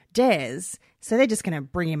ex-lover, Des. So they're just going to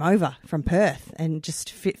bring him over from Perth and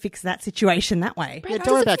just fix that situation that way. Yeah,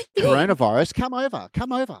 don't worry about coronavirus.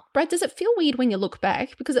 Come over. Brad, does it feel weird when you look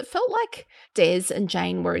back? Because it felt like Des and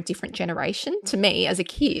Jane were a different generation to me as a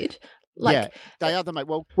kid. Yeah, they are the mate.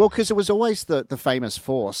 Well, because it was always the famous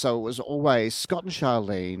four. So it was always Scott and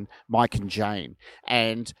Charlene, Mike and Jane.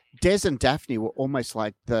 And Des and Daphne were almost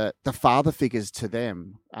like the father figures to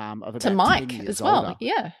them. Of about to Mike 10 years as well, older.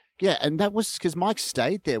 yeah. Yeah, and that was because Mike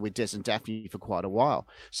stayed there with Des and Daphne for quite a while.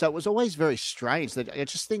 So it was always very strange that you're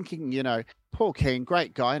just thinking, Paul Keane,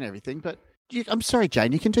 great guy and everything, but I'm sorry,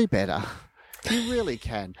 Jane, you can do better. You really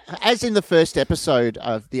can. As in the first episode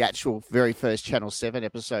of the actual very first Channel 7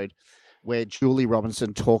 episode, where Julie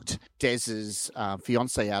Robinson talked Des's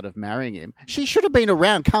fiance out of marrying him. She should have been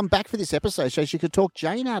around, come back for this episode so she could talk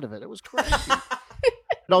Jane out of it. It was crazy.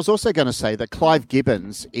 But I was also going to say that Clive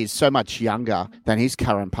Gibbons is so much younger than his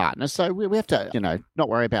current partner, so we have to, not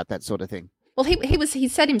worry about that sort of thing. Well, he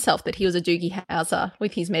said himself that he was a Doogie Howser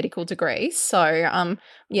with his medical degree. So,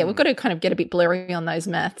 we've got to kind of get a bit blurry on those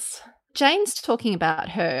maths. Jane's talking about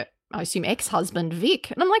her, I assume, ex-husband,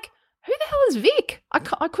 Vic. And I'm like, Who the hell is Vic? I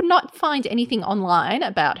could not find anything online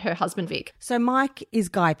about her husband, Vic. So Mike is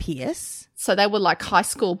Guy Pearce. So they were like high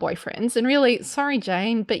school boyfriends. And really, sorry,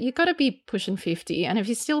 Jane, but you got to be pushing 50. And if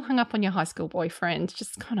you're still hung up on your high school boyfriend,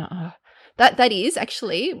 just kind of, that is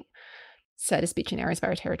actually saddest bitch in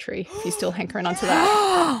Erinsborough territory, if you're still hankering onto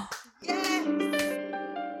that.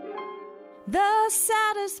 The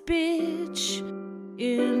saddest bitch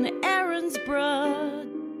in Erinsborough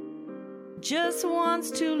just wants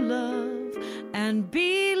to love and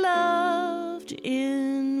be loved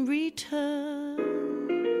in return.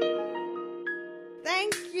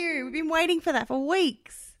 Thank you. We've been waiting for that for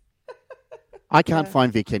weeks. I can't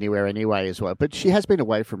find Vic anywhere anyway as well, but she has been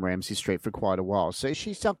away from Ramsay Street for quite a while, so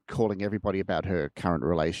she's still calling everybody about her current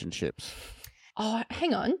relationships. Oh,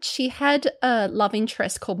 hang on. She had a love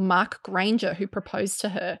interest called Mark Granger who proposed to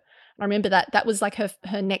her. I remember that. That was like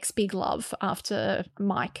her next big love after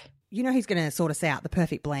Mike. You know who's going to sort us out, the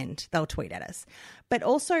perfect blend. They'll tweet at us. But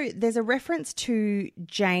also there's a reference to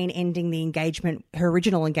Jane ending the engagement, her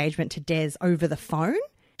original engagement to Des over the phone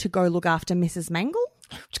to go look after Mrs. Mangle.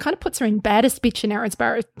 Which kind of puts her in baddest bitch in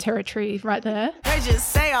Erinsborough territory right there. They just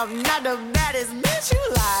say I'm not the baddest bitch you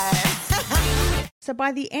like. So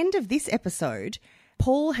by the end of this episode,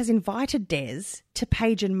 Paul has invited Des to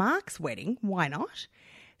Paige and Mark's wedding. Why not?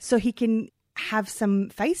 So he can have some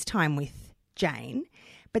FaceTime with Jane.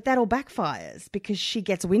 But that all backfires because she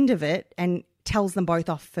gets wind of it and tells them both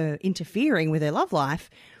off for interfering with her love life.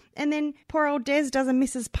 And then poor old Des does a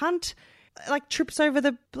Mrs. Punt, like trips over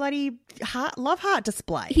the bloody love heart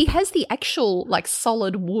display. He has the actual like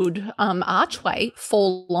solid wood archway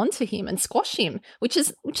fall onto him and squash him, which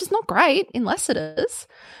is not great unless it is.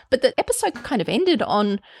 But the episode kind of ended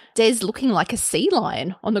on Des looking like a sea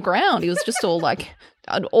lion on the ground. He was just all like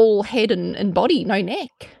all head and body, no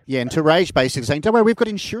neck. Yeah, and Terage basically saying, don't worry, we've got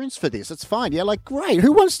insurance for this. It's fine. Yeah, like, great.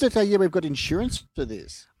 Who wants to tell you we've got insurance for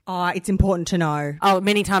this? Oh, it's important to know. Oh,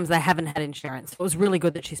 many times they haven't had insurance. It was really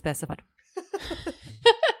good that she specified.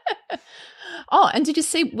 Oh, and did you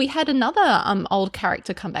see we had another old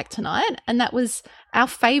character come back tonight, and that was our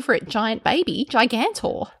favourite giant baby,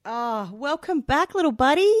 Gigantor. Oh, welcome back, little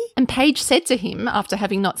buddy. And Paige said to him, after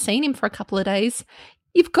having not seen him for a couple of days,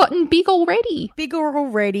 "You've gotten big already." Bigger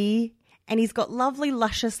already. And he's got lovely,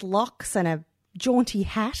 luscious locks and a jaunty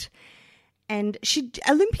hat. And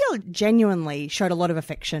Olympia genuinely showed a lot of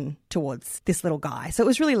affection towards this little guy. So it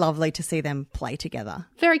was really lovely to see them play together.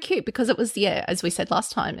 Very cute because it was, as we said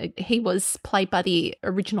last time, he was played by the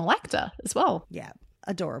original actor as well. Yeah,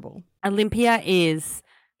 adorable. Olympia is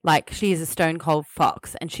she is a stone cold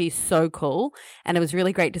fox and she's so cool. And it was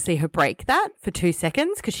really great to see her break that for 2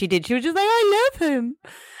 seconds because she was just like, I love him.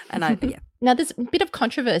 And yeah. Now, there's a bit of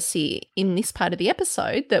controversy in this part of the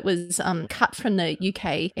episode that was cut from the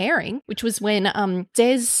UK airing, which was when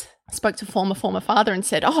Des spoke to former father and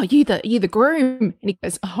said, "Oh, you the groom?" And he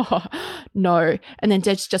goes, "Oh, no." And then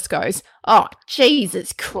Des just goes, "Oh,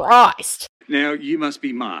 Jesus Christ." Now, you must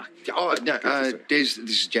be Mark. Oh, no, Des, this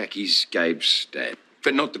is Jackie's, Gabe's dad,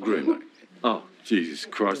 but not the groom. Oh, Jesus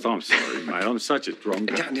Christ, I'm sorry, mate. I'm such a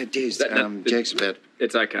drongo. No, Des, Jack's about...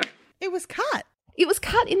 It's okay. It was cut. It was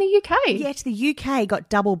cut in the UK. Yet the UK got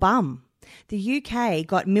double bum. The UK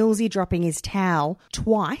got Millsy dropping his towel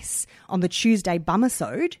twice on the Tuesday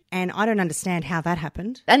bumisode, and I don't understand how that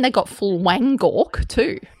happened. And they got full Wangork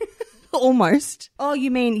too. Almost. Oh,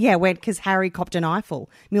 you mean, because Harry copped an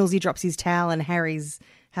eyeful. Millsy drops his towel and Harry's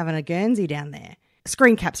having a Guernsey down there.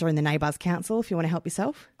 Screen caps are in the Neighbours Council if you want to help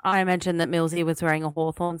yourself. I imagine that Millsy was wearing a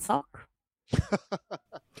Hawthorn sock.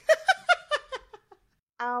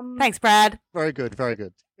 Thanks, Brad. Very good, very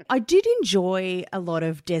good. I did enjoy a lot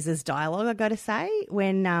of Des's dialogue, I got to say,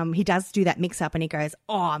 when he does do that mix-up and he goes,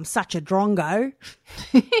 "Oh, I'm such a drongo."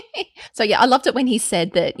 So, I loved it when he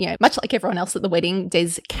said that, much like everyone else at the wedding,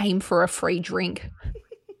 Des came for a free drink.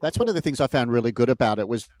 That's one of the things I found really good about it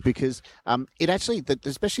was because it actually,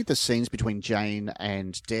 especially the scenes between Jane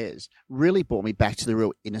and Des, really brought me back to the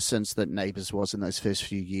real innocence that Neighbours was in those first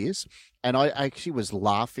few years. And I actually was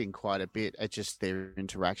laughing quite a bit at just their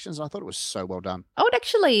interactions. I thought it was so well done. I would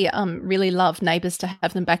actually really love Neighbours to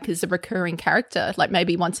have them back as a recurring character, like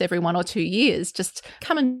maybe once every 1 or 2 years. Just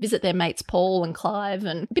come and visit their mates Paul and Clive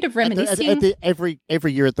and a bit of reminiscing. Every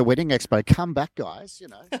year at the Wedding Expo, come back, guys,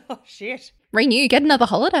 Oh, shit. Renew, get another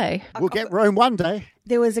holiday. We'll get Rome one day.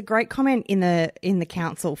 There was a great comment in the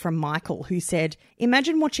council from Michael who said,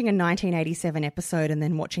 imagine watching a 1987 episode and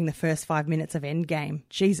then watching the first 5 minutes of Endgame.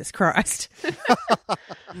 Jesus Christ.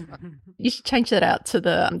 You should change that out to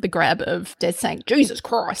the grab of Des saying, Jesus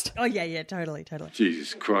Christ. Oh, yeah, totally.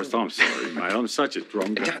 Jesus Christ, I'm sorry, mate. I'm such a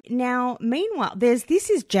drunk. Now, meanwhile, this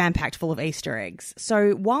is jam-packed full of Easter eggs.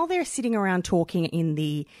 So while they're sitting around talking in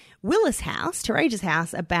the Willis house, Taraja's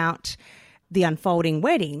house, about the unfolding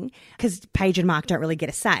wedding, because Paige and Mark don't really get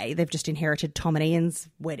a say. They've just inherited Tom and Ian's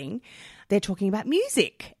wedding. They're talking about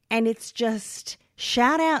music, and it's just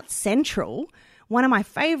shout-out central. One of my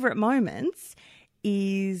favourite moments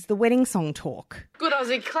is the wedding song talk. Good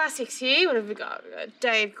Aussie classics here. What have we got? We've got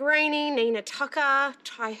Dave Graney, Nina Tucker,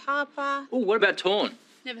 Ty Harper. Oh, what about Torn?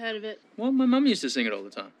 Never heard of it. Well, my mum used to sing it all the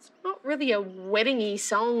time. It's not really a wedding-y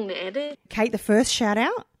song, Ed. Kate, the first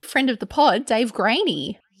shout-out? Friend of the pod, Dave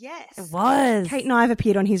Graney. Yes. It was. Kate and I have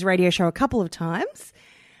appeared on his radio show a couple of times.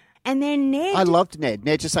 And then Ned. I loved Ned.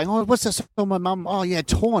 Ned just saying, oh, what's this song? My mum, oh, yeah,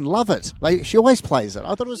 Torn, love it. Like, she always plays it.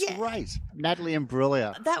 I thought it was great. Natalie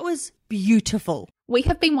Imbruglia. That was beautiful. We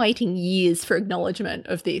have been waiting years for acknowledgement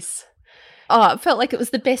of this. Oh, it felt like it was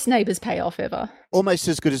the best Neighbours payoff ever. Almost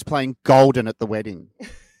as good as playing Golden at the wedding.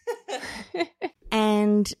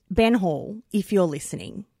 And Ben Hall, if you're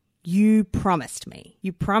listening, you promised me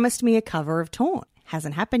a cover of Torn.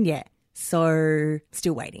 Hasn't happened yet. So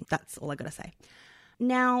still waiting. That's all I got to say.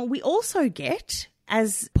 Now, we also get,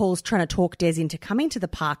 as Paul's trying to talk Des into coming to the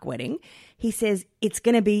Park wedding, he says it's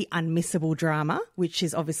going to be unmissable drama, which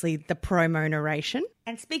is obviously the promo narration.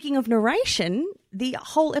 And speaking of narration, the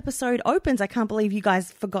whole episode opens, I can't believe you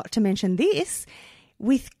guys forgot to mention this,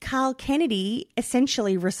 with Carl Kennedy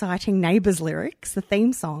essentially reciting Neighbours lyrics, the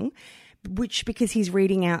theme song, which because he's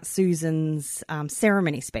reading out Susan's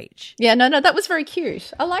ceremony speech. Yeah, no, that was very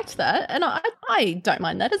cute. I liked that. And I don't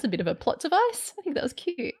mind that as a bit of a plot device. I think that was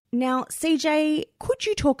cute. Now, CJ, could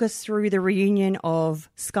you talk us through the reunion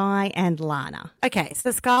of Sky and Lana? Okay,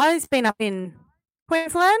 so Sky's been up in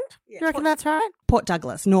Queensland? Do you reckon that's right? Port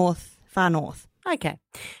Douglas, far north. Okay.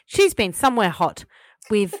 She's been somewhere hot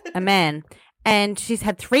with a man and she's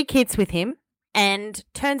had 3 kids with him. And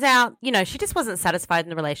turns out, she just wasn't satisfied in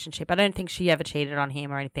the relationship. I don't think she ever cheated on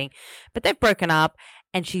him or anything. But they've broken up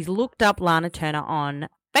and she's looked up Lana Turner on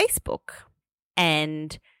Facebook.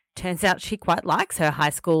 And turns out she quite likes her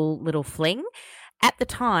high school little fling. At the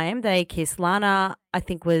time they kissed, Lana, I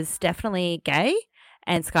think, was definitely gay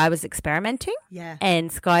and Sky was experimenting. Yeah.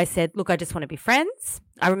 And Sky said, look, I just want to be friends.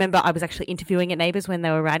 I remember I was actually interviewing at Neighbours when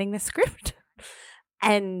they were writing the script.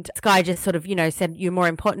 And Sky just sort of, said, you're more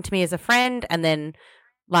important to me as a friend. And then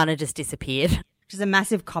Lana just disappeared. Which is a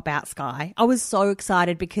massive cop-out, Sky. I was so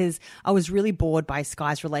excited because I was really bored by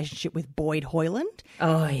Sky's relationship with Boyd Hoyland.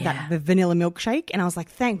 Oh, yeah. The vanilla milkshake. And I was like,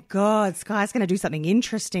 thank God, Sky's going to do something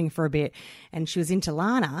interesting for a bit. And she was into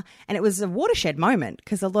Lana. And it was a watershed moment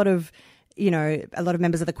because a lot of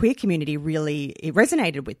members of the queer community it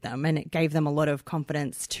resonated with them and it gave them a lot of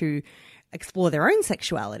confidence to explore their own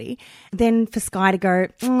sexuality. Then for Sky to go,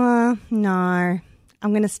 no, I'm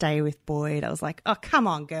going to stay with Boyd. I was like, oh, come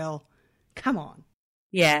on, girl. Come on.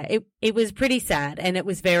 Yeah, it was pretty sad. And it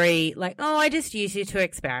was very like, oh, I just used you to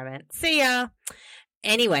experiment. See ya.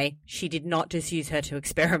 Anyway, she did not just use her to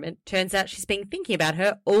experiment. Turns out she's been thinking about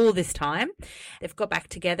her all this time. They've got back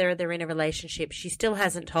together. They're in a relationship. She still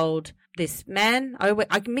hasn't told this man.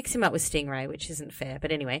 I can mix him up with Stingray, which isn't fair.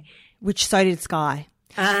 But anyway. Which so did Sky.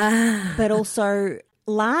 But also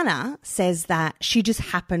Lana says that she just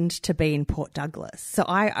happened to be in Port Douglas. So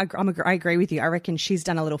I agree with you. I reckon she's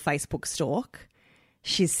done a little Facebook stalk.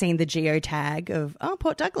 She's seen the geotag of,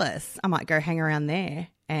 Port Douglas. I might go hang around there.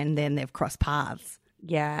 And then they've crossed paths.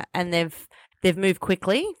 Yeah, and they've moved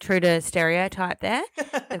quickly, true to stereotype there.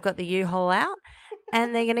 They've got the U-Haul out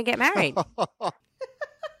and they're going to get married.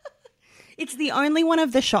 It's the only one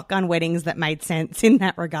of the shotgun weddings that made sense in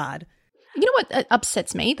that regard. You know what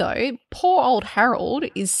upsets me, though? Poor old Harold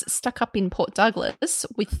is stuck up in Port Douglas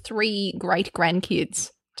with 3 great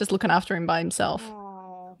grandkids, just looking after him by himself.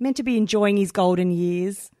 Aww. Meant to be enjoying his golden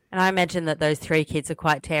years. And I imagine that those 3 kids are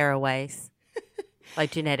quite tearaways,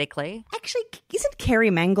 like genetically. Actually, isn't Kerry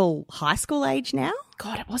Mangle high school age now?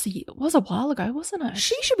 God, it was a while ago, wasn't it?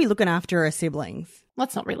 She should be looking after her siblings.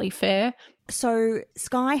 That's not really fair. So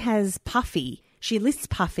Sky has Puffy. She lists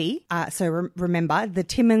Puffy. So remember, the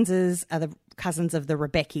Timmonses are the cousins of the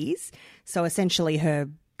Rebeckys. So essentially her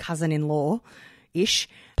cousin-in-law-ish.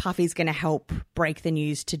 Puffy's going to help break the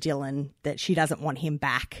news to Dylan that she doesn't want him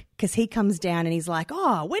back because he comes down and he's like,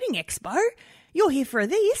 oh, wedding expo, you're here for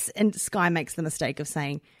this. And Sky makes the mistake of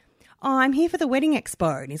saying, oh, I'm here for the wedding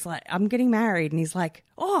expo. And he's like, I'm getting married. And he's like,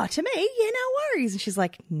 oh, to me? Yeah, no worries. And she's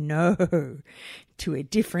like, no, to a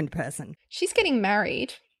different person. She's getting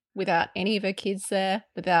married without any of her kids there,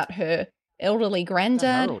 without her elderly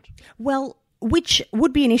granddad. Well, which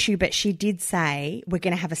would be an issue, but she did say we're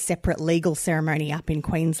going to have a separate legal ceremony up in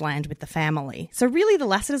Queensland with the family. So really the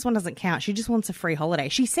Lassiter's one doesn't count. She just wants a free holiday.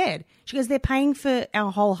 She goes, they're paying for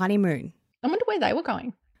our whole honeymoon. I wonder where they were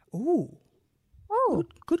going. Ooh. Oh,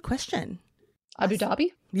 good question. Abu Dhabi?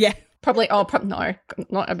 Yeah. Probably. Oh, no,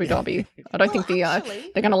 not Abu Dhabi. I don't think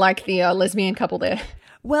they're going to like the lesbian couple there.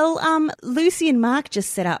 Well, Lucy and Mark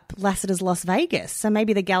just set up Lassiter's Las Vegas, so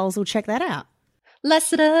maybe the gals will check that out.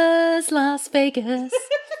 Lassiter's Las Vegas.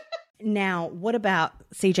 Now, what about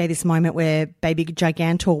CJ, this moment where baby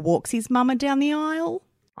Gigantor walks his mama down the aisle?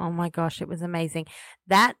 Oh my gosh, it was amazing.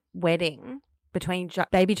 That wedding between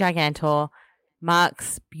baby Gigantor,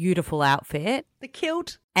 Mark's beautiful outfit, the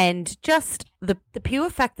kilt, and just the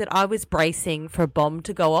pure fact that I was bracing for a bomb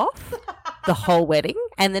to go off the whole wedding,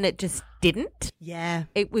 and then it just didn't. Yeah.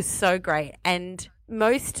 It was so great. And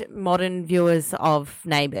most modern viewers of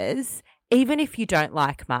Neighbours, even if you don't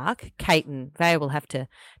like Mark, Kate and Vaya will have to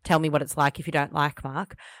tell me what it's like if you don't like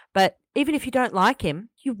Mark, but even if you don't like him,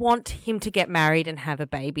 you want him to get married and have a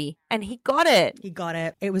baby. And he got it. He got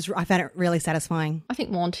it. I found it really satisfying. I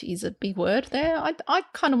think want is a big word there. I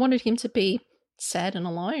kind of wanted him to be sad and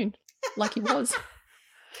alone, like he was.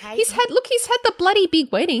 He's had the bloody big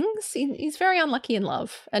weddings. He's very unlucky in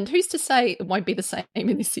love. And who's to say it won't be the same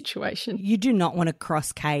in this situation? You do not want to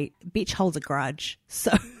cross Kate. Bitch holds a grudge.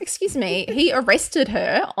 So excuse me, he arrested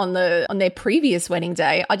her on their previous wedding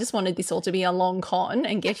day. I just wanted this all to be a long con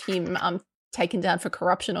and get him taken down for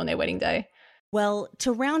corruption on their wedding day. Well,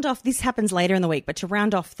 to round off, this happens later in the week, but to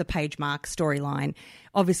round off the Paige Mark storyline,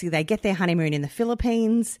 obviously they get their honeymoon in the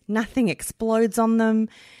Philippines. Nothing explodes on them.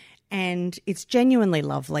 And it's genuinely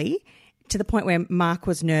lovely, to the point where Mark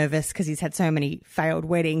was nervous because he's had so many failed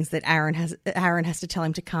weddings that Aaron has to tell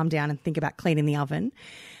him to calm down and think about cleaning the oven.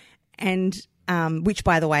 And which,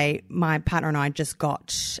 by the way, my partner and I just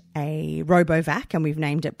got a RoboVac and we've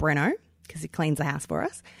named it Breno because it cleans the house for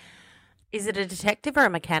us. Is it a detective or a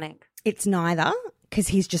mechanic? It's neither, because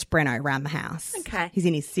he's just Breno around the house. Okay. He's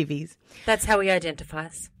in his civvies. That's how he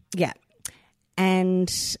identifies. Yeah.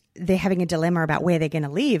 And they're having a dilemma about where they're going to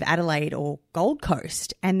live, Adelaide or Gold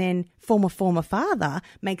Coast. And then former father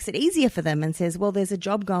makes it easier for them and says, well, there's a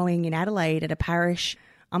job going in Adelaide at a parish.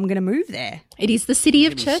 I'm going to move there. It is the city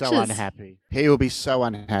of churches. So unhappy. He will be so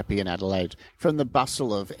unhappy in Adelaide, from the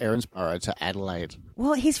bustle of Erinsborough to Adelaide.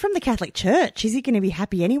 Well, he's from the Catholic Church. Is he going to be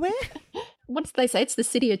happy anywhere? What did they say? It's the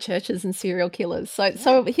city of churches and serial killers.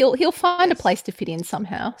 So he'll find a place to fit in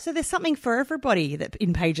somehow. So there's something for everybody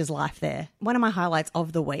in Paige's life there. One of my highlights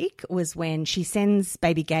of the week was when she sends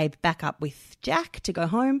baby Gabe back up with Jack to go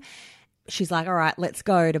home. She's like, all right, let's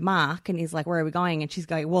go to Mark. And he's like, where are we going? And she's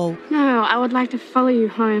going, well... No, I would like to follow you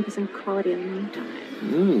home for some quality alone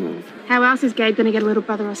time. How else is Gabe going to get a little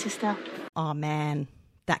brother or sister? Oh, man,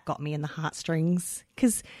 that got me in the heartstrings.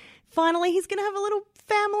 Because finally he's going to have a little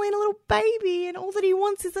family and a little baby, and all that he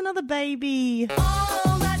wants is another baby.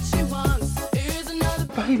 All that she wants is another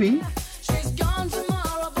baby. She's gone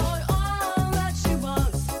tomorrow, boy. All that she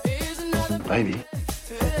wants is another Baby.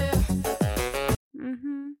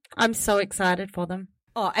 I'm so excited for them.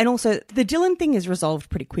 Oh, and also the Dylan thing is resolved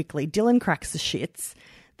pretty quickly. Dylan cracks the shits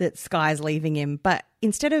that Sky's leaving him, but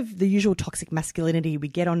instead of the usual toxic masculinity we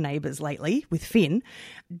get on Neighbours lately with Finn,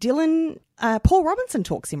 Dylan, Paul Robinson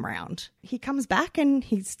talks him round. He comes back and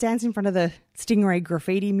he stands in front of the Stingray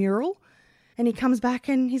graffiti mural, and he comes back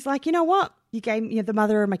and he's like, you know what? You're the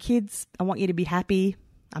mother of my kids. I want you to be happy.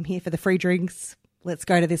 I'm here for the free drinks. Let's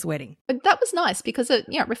go to this wedding. But that was nice because it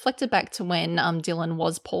reflected back to when Dylan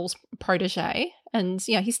was Paul's protege, and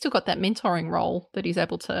he's still got that mentoring role that he's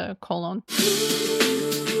able to call on.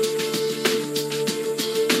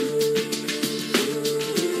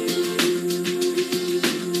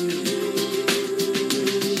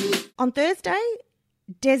 On Thursday,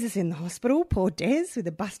 Des is in the hospital. Poor Des with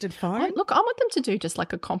a busted phone. Look, I want them to do just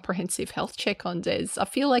like a comprehensive health check on Des. I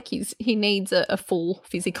feel like he needs a full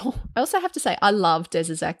physical. I also have to say I love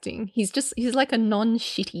Des's acting. He's like a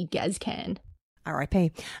non-shitty gas can.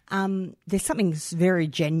 R.I.P. There's something very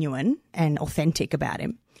genuine and authentic about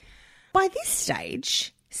him. By this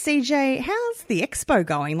stage, CJ, how's the expo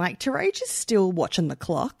going? Like, Terage is still watching the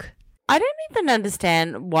clock. I don't even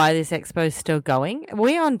understand why this expo is still going.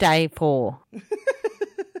 We're on day 4.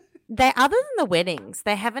 Other than the weddings,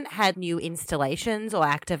 they haven't had new installations or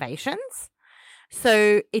activations.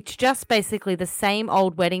 So it's just basically the same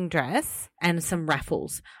old wedding dress and some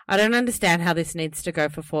raffles. I don't understand how this needs to go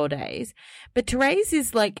for 4 days. But Therese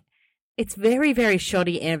is like, it's very, very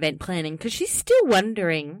shoddy in event planning because she's still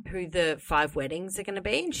wondering who the 5 weddings are going to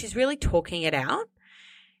be, and she's really talking it out.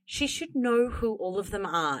 She should know who all of them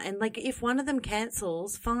are. And, like, if one of them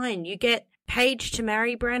cancels, fine. You get Paige to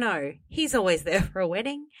marry Breno. He's always there for a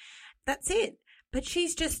wedding. That's it. But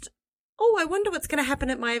she's just, oh, I wonder what's going to happen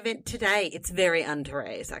at my event today. It's very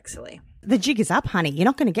un-Therese, actually. The jig is up, honey. You're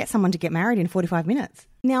not going to get someone to get married in 45 minutes.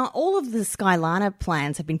 Now, all of the Skylana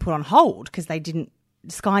plans have been put on hold because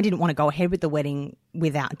Sky didn't want to go ahead with the wedding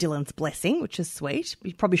without Dylan's blessing, which is sweet.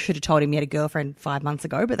 You probably should have told him you had a girlfriend 5 months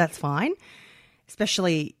ago, but that's fine.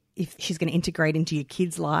 Especially if she's going to integrate into your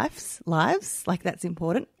kids' lives, like that's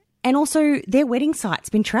important. And also their wedding site's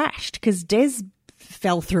been trashed because Des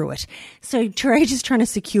fell through it. So Therese is trying to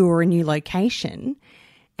secure a new location.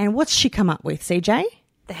 And what's she come up with, CJ?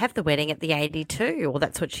 They have the wedding at the 82, or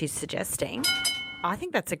that's what she's suggesting. I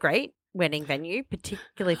think that's a great wedding venue,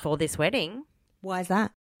 particularly for this wedding. Why is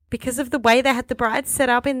that? Because of the way they had the bride set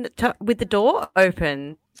up with the door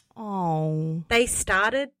open. Oh. They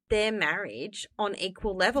started their marriage on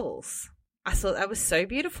equal levels. I thought that was so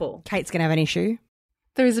beautiful. Kate's going to have an issue.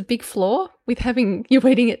 There is a big flaw with having your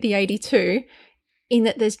wedding at the 82 in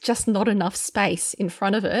that there's just not enough space in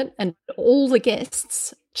front of it, and all the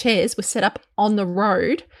guests' chairs were set up on the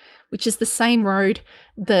road, which is the same road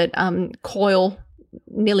that Coyle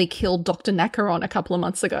nearly killed Dr. Knacker on a couple of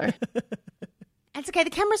months ago. It's okay. The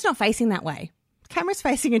camera's not facing that way. The camera's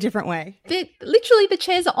facing a different way. Literally, the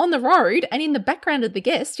chairs are on the road, and in the background of the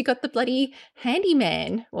guests, you got the bloody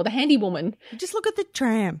handyman or the handywoman. Just look at the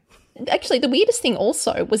tram. Actually, the weirdest thing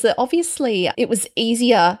also was that obviously it was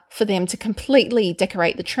easier for them to completely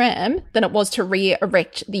decorate the tram than it was to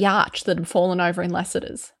re-erect the arch that had fallen over in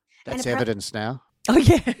Lassiter's. That's evidence now. Oh,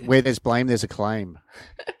 yeah. Where there's blame, there's a claim.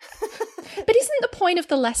 But isn't the point of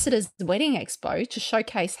the Lassiter's Wedding Expo to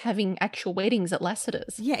showcase having actual weddings at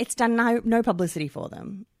Lassiter's? Yeah, it's done no publicity for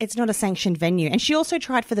them. It's not a sanctioned venue. And she also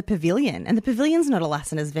tried for the pavilion, and the pavilion's not a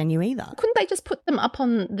Lassiter's venue either. Couldn't they just put them up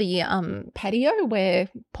on the patio where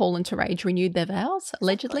Paul and Therese renewed their vows,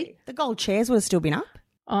 allegedly? Exactly. The gold chairs would have still been up.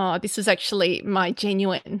 Oh, this is actually my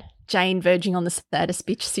genuine Jane verging on the saddest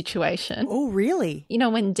bitch situation. Oh, really? You know,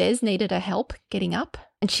 when Des needed her help getting up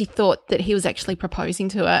and she thought that he was actually proposing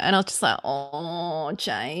to her, and I was just like, oh,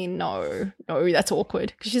 Jane, no, that's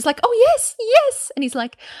awkward. Because she's like, oh, yes. And he's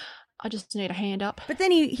like, I just need a hand up. But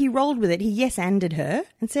then he rolled with it. He yes-anded her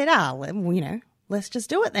and said, let's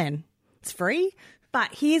just do it then. It's free.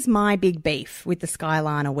 But here's my big beef with the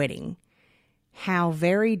Skylana wedding. How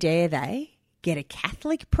very dare they get a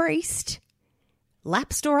Catholic priest,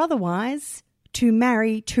 lapsed or otherwise, to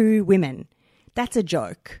marry 2 women? That's a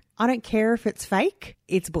joke. I don't care if it's fake.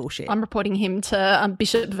 It's bullshit. I'm reporting him to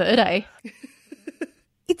Bishop Verde.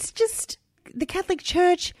 It's just the Catholic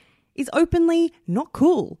Church is openly not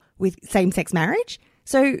cool with same-sex marriage.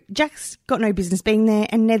 So Jack's got no business being there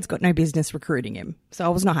and Ned's got no business recruiting him. So I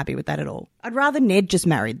was not happy with that at all. I'd rather Ned just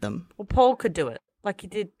married them. Well, Paul could do it like he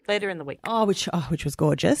did later in the week. Which was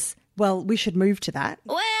gorgeous. Well, we should move to that.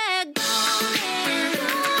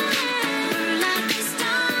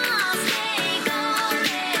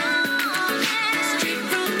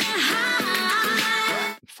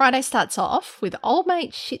 Friday starts off with old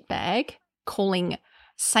mate Shitbag calling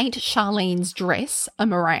Saint Charlene's dress a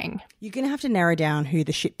meringue. You're going to have to narrow down who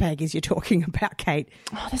the shitbag is you're talking about, Kate.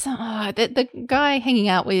 The guy hanging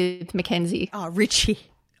out with Mackenzie. Oh, Richie.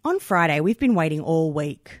 On Friday, we've been waiting all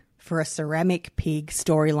week for a ceramic pig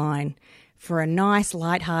storyline, for a nice,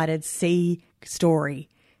 lighthearted sea story,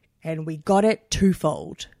 and we got it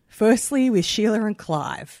twofold. Firstly, with Sheila and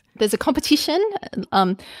Clive. There's a competition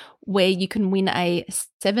where you can win a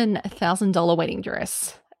 $7,000 wedding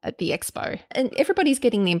dress at the expo. And everybody's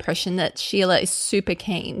getting the impression that Sheila is super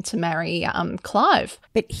keen to marry Clive.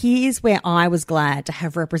 But here's where I was glad to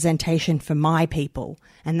have representation for my people,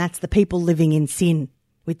 and that's the people living in sin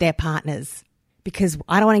with their partners. Because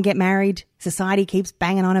I don't want to get married. Society keeps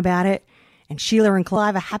banging on about it. And Sheila and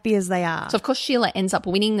Clive are happy as they are. So, of course, Sheila ends up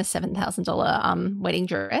winning the $7,000 wedding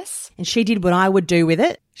dress. And she did what I would do with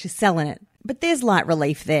it. She's selling it. But there's light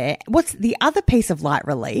relief there. What's the other piece of light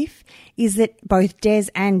relief is that both Des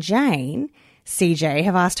and Jane, CJ,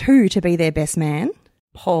 have asked who to be their best man.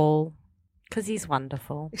 Paul, because he's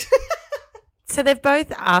wonderful. So they've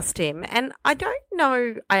both asked him, and I don't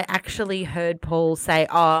know, I actually heard Paul say,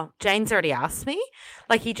 oh, Jane's already asked me.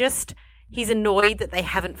 Like he's annoyed that they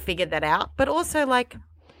haven't figured that out. But also, like,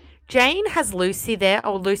 Jane has Lucy there.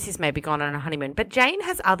 Oh, Lucy's maybe gone on a honeymoon, but Jane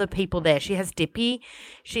has other people there. She has Dippy.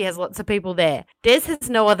 She has lots of people there. Des has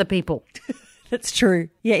no other people. That's true.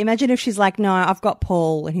 Yeah, imagine if she's like, no, I've got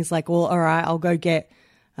Paul. And he's like, well, all right, I'll go get,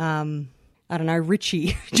 I don't know,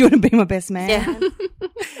 Richie. Do you want to be my best man?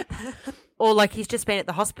 Yeah. Or like he's just been at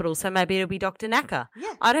the hospital, so maybe it'll be Dr. Knacker.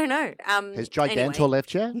 Yeah. I don't know. Has Gigantor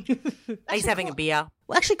left yet? He's having a beer.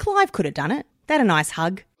 Well, actually, Clive could have done it. They had a nice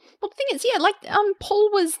hug. Well, the thing is, yeah, like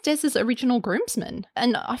Paul was Des's original groomsman,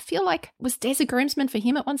 and I feel like was Des a groomsman for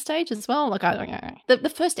him at one stage as well. Like I don't know. The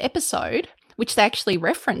first episode, which they actually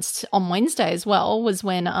referenced on Wednesday as well, was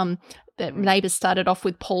when the Neighbours started off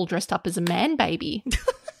with Paul dressed up as a man baby, which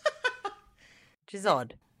is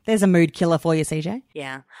odd. There's a mood killer for you, CJ.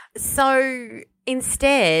 Yeah. So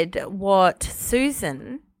instead, what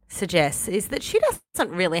Susan suggests is that she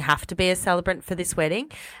doesn't really have to be a celebrant for this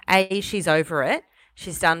wedding. A, she's over it.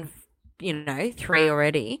 She's done, 3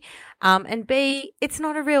 already. And B, it's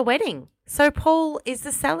not a real wedding. So Paul is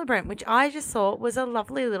the celebrant, which I just thought was a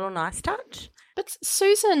lovely little nice touch. But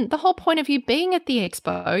Susan, the whole point of you being at the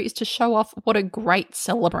expo is to show off what a great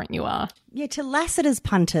celebrant you are. Yeah, to Lassiter's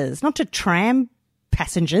punters, not to tram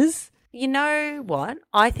passengers. You know what?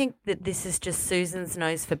 I think that this is just Susan's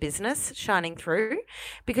nose for business shining through,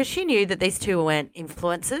 because she knew that these two weren't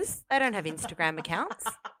influencers. They don't have Instagram accounts.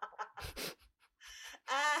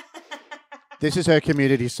 This is her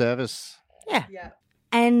community service. Yeah.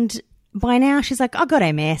 And by now she's like, I got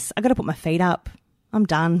MS. I got to put my feet up. I'm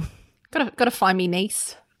done. Got to find me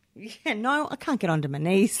niece. Yeah, no, I can't get onto my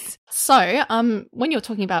niece. So, when you're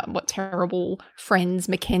talking about what terrible friends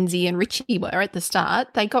Mackenzie and Richie were at the start,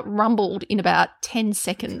 they got rumbled in about 10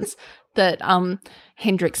 seconds that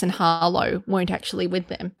Hendrix and Harlow weren't actually with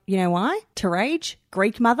them. You know why? Terage,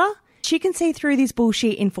 Greek mother, she can see through this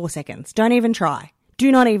bullshit in 4 seconds. Don't even try.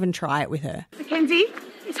 Do not even try it with her. Mackenzie,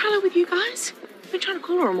 is Harlow with you guys? I've been trying to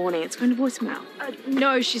call her all morning. It's going to voicemail.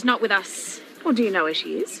 No, she's not with us. Well, do you know where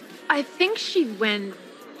she is? I think she went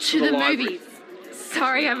to the movies.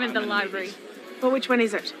 Sorry, I'm in the library. Well, which one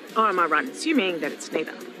is it? Or am I right in assuming that it's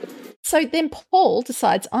neither? So then Paul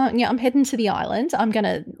decides, I'm heading to the island. I'm going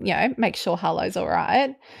to, make sure Harlow's all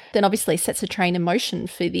right. Then obviously sets a train in motion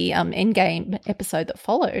for the Endgame episode that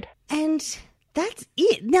followed. And that's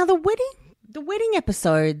it. Now, the wedding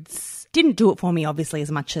episodes didn't do it for me, obviously,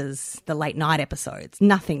 as much as the late night episodes.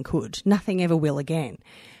 Nothing could. Nothing ever will again.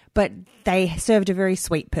 But they served a very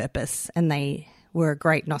sweet purpose, and they were a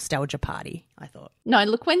great nostalgia party, I thought. No,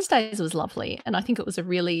 look, Wednesdays was lovely, and I think it was a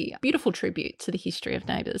really beautiful tribute to the history of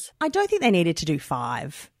Neighbours. I don't think they needed to do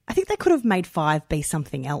 5. I think they could have made 5 be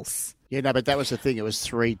something else. Yeah, no, but that was the thing. It was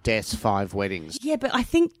 3 deaths, 5 weddings. Yeah, but I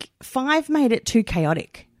think 5 made it too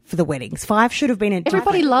chaotic for the weddings. 5 should have been a...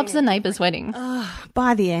 Everybody loves a Neighbours wedding.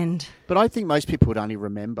 By the end. But I think most people would only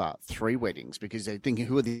remember 3 weddings because they're thinking,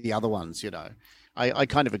 who are the other ones, I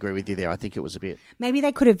kind of agree with you there. I think it was a bit... Maybe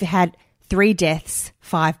they could have had 3 deaths,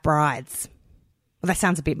 5 brides. Well, that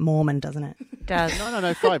sounds a bit Mormon, doesn't it? It does.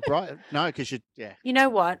 No, 5 brides. No, because yeah. You know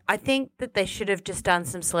what? I think that they should have just done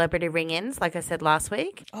some celebrity ring-ins, like I said last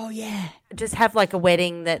week. Oh, yeah. Just have like a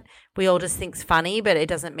wedding that we all just think's funny, but it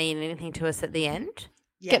doesn't mean anything to us at the end.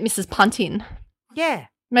 Yeah. Get Mrs. Punt in. Yeah.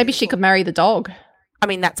 Maybe she could marry the dog. I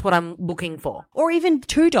mean, that's what I'm looking for. Or even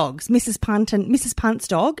 2 dogs, Mrs. Punt and Mrs. Punt's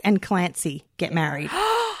dog and Clancy get married.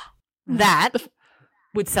 That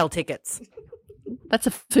would sell tickets. That's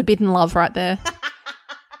a forbidden love right there.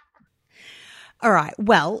 All right.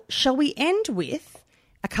 Well, shall we end with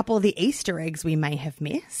a couple of the Easter eggs we may have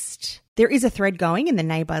missed? There is a thread going in the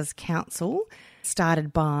Neighbours Council,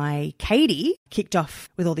 started by Katie, kicked off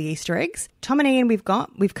with all the Easter eggs. Tom and Ian, we've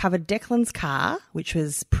covered Declan's car, which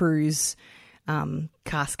was Prue's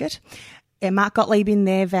casket. Mark Gottlieb in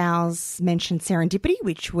their vows mentioned Serendipity,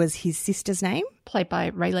 which was his sister's name. Played by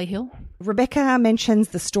Rayleigh Hill. Rebecca mentions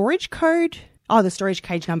the storage code. Oh, the storage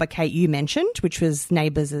cage number, Kate, you mentioned, which was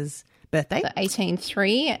Neighbours' birthday. The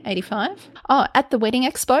 18385. Oh, at the wedding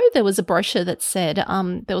expo, there was a brochure that said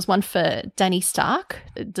there was one for Danny Stark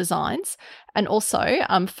Designs and also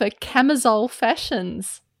for Camisole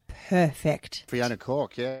Fashions. Perfect. Fiona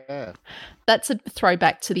Cork, yeah. That's a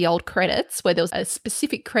throwback to the old credits where there was a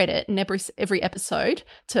specific credit in every episode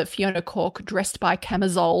to Fiona Cork dressed by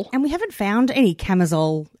Camisole. And we haven't found any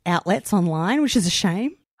Camisole outlets online, which is a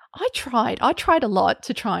shame. I tried a lot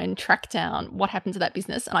to try and track down what happened to that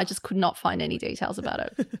business, and I just could not find any details about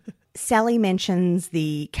it. Sally mentions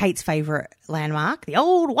Kate's favourite landmark, the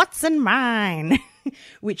old Watson Mine,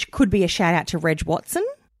 which could be a shout out to Reg Watson.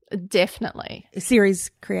 Definitely.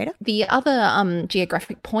 Series creator. The other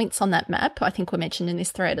geographic points on that map, I think, were mentioned in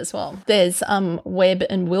this thread as well. There's Webb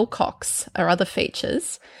and Wilcox are other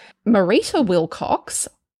features. Marita Wilcox,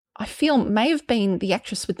 I feel, may have been the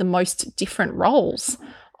actress with the most different roles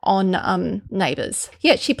on Neighbours.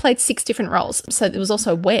 Yeah, she played 6 different roles. So there was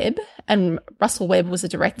also Webb, and Russell Webb was a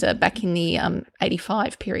director back in the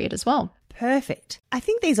 85 period as well. Perfect. I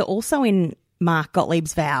think these are also in Mark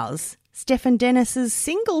Gottlieb's Vows. Stefan Dennis's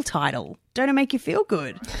single title, Don't It Make You Feel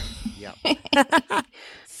Good? Yep.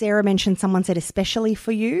 Sarah mentioned someone said especially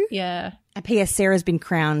for you. Yeah. And P.S. Sarah's been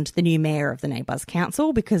crowned the new mayor of the Neighbours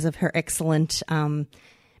Council because of her excellent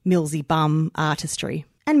Millsy bum artistry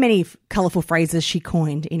and many colourful phrases she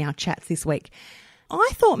coined in our chats this week. I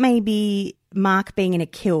thought maybe Mark being in a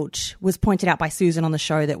kilt was pointed out by Susan on the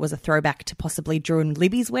show that was a throwback to possibly Drew and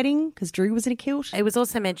Libby's wedding because Drew was in a kilt. It was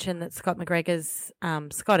also mentioned that Scott McGregor's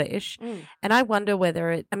Scottish, and I wonder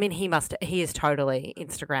whether he is totally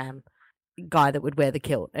Instagram guy that would wear the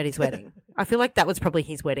kilt at his wedding. I feel like that was probably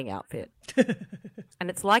his wedding outfit. And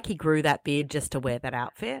it's like he grew that beard just to wear that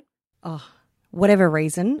outfit. Oh, whatever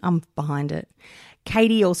reason, I'm behind it.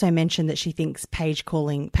 Katie also mentioned that she thinks Paige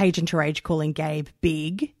and Terage calling Gabe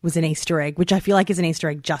big was an Easter egg, which I feel like is an Easter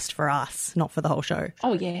egg just for us, not for the whole show.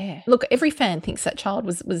 Oh, yeah. Look, every fan thinks that child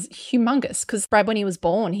was humongous because Brad, when he was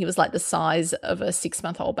born, he was like the size of a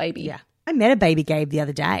 6-month-old baby. Yeah. I met a baby Gabe the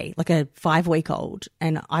other day, like a 5-week-old,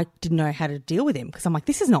 and I didn't know how to deal with him because I'm like,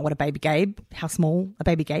 this is not what a baby Gabe, how small a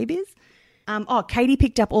baby Gabe is. Katie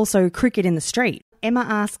picked up also cricket in the street. Emma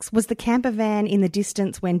asks, was the camper van in the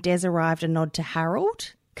distance when Des arrived a nod to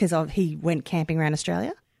Harold because he went camping around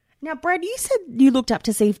Australia? Now, Brad, you said you looked up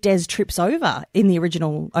to see if Des trips over in the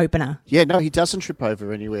original opener. Yeah, no, he doesn't trip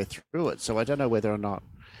over anywhere through it, so I don't know whether or not.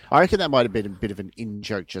 I reckon that might have been a bit of an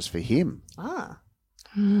in-joke just for him. Ah.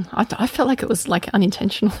 I felt like it was like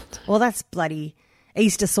unintentional. Well, that's bloody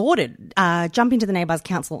Easter sorted. Jump into the Neighbours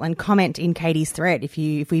Council and comment in Katie's thread if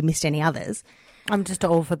we missed any others. I'm just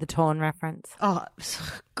all for the Torn reference. Oh,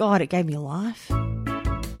 God, it gave me life.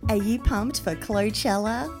 Are you pumped for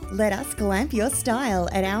Clochella? Let us glamp your style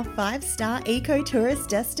at our 5-star eco-tourist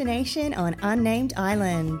destination on Unnamed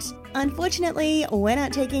Island. Unfortunately, we're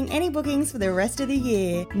not taking any bookings for the rest of the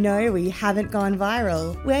year. No, we haven't gone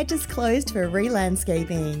viral. We're just closed for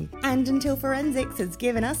re-landscaping. And until Forensics has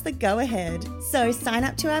given us the go-ahead. So sign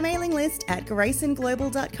up to our mailing list at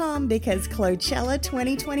graysonglobal.com because Clochella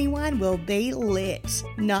 2021 will be lit.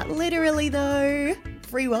 Not literally, though.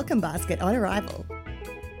 Free welcome basket on arrival.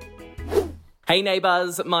 Hey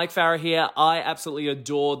neighbours, Mike Farah here. I absolutely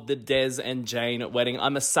adored the Des and Jane wedding.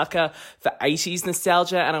 I'm a sucker for 80s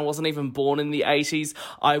nostalgia and I wasn't even born in the 80s.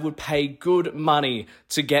 I would pay good money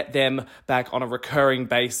to get them back on a recurring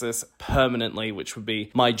basis permanently, which would be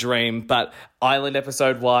my dream. But Island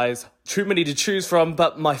episode-wise, too many to choose from,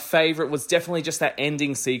 but my favourite was definitely just that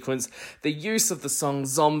ending sequence. The use of the song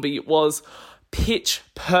Zombie was pitch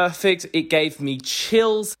perfect. It gave me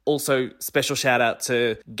chills. Also, special shout out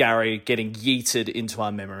to Gary getting yeeted into our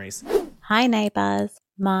memories. Hi neighbours.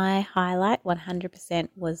 My highlight 100%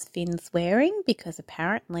 was Finn swearing because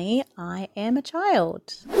apparently I am a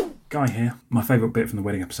child. Guy here. My favourite bit from the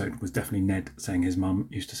wedding episode was definitely Ned saying his mum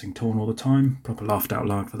used to sing Torn all the time. Proper laughed out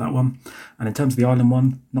loud for that one. And in terms of the Island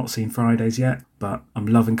one, not seen Fridays yet, but I'm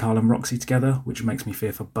loving Carl and Roxy together, which makes me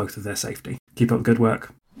fear for both of their safety. Keep up the good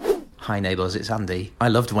work. Hi neighbours, it's Andy. I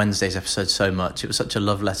loved Wednesday's episode so much. It was such a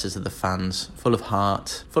love letter to the fans, full of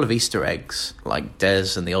heart, full of Easter eggs, like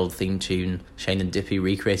Des and the old theme tune, Shane and Dippy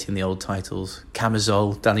recreating the old titles,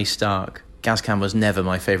 Camisole, Danny Stark. Gazcan was never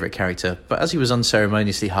my favourite character, but as he was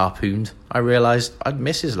unceremoniously harpooned, I realised I'd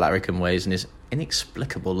miss his larrikin ways and his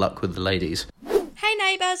inexplicable luck with the ladies. Hey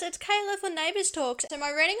neighbours, it's Kayla for Neighbours Talk. So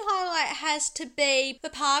my reading highlight has to be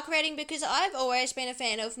the park reading because I've always been a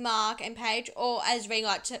fan of Mark and Paige, or as we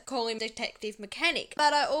like to call him, Detective Mechanic.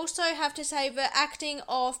 But I also have to say the acting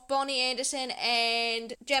of Bonnie Anderson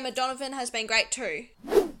and Gemma Donovan has been great too.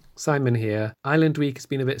 Simon here. Island Week has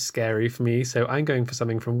been a bit scary for me, so I'm going for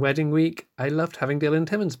something from Wedding Week. I loved having Dylan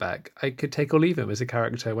Timmons back. I could take or leave him as a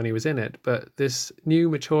character when he was in it, but this new,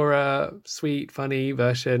 mature, sweet, funny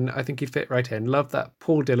version, I think he'd fit right in. Love that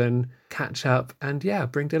Paul Dillon catch up, and yeah,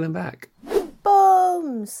 bring Dylan back.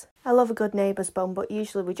 Bums! I love a good neighbours bum, but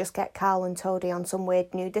usually we just get Carl and Toadie on some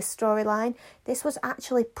weird nudist storyline. This was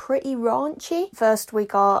actually pretty raunchy. First we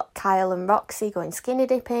got Kyle and Roxy going skinny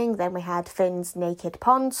dipping, then we had Finn's naked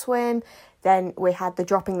pond swim, then we had the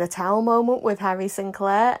dropping the towel moment with Harry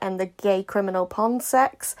Sinclair and the gay criminal pond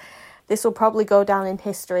sex. This will probably go down in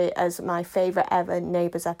history as my favourite ever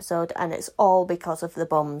Neighbours episode, and it's all because of the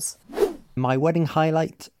bums. My wedding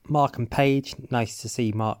highlight, Mark and Paige. Nice to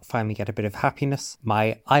see Mark finally get a bit of happiness.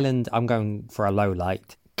 My island, I'm going for a low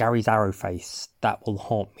light. Gary's arrow face. That will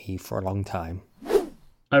haunt me for a long time.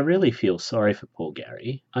 I really feel sorry for poor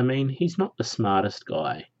Gary. I mean, he's not the smartest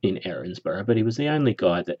guy in Erinsborough, but he was the only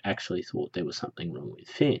guy that actually thought there was something wrong with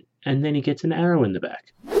Finn. And then he gets an arrow in the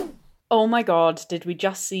back. Oh my god, did we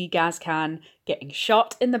just see Gazcan getting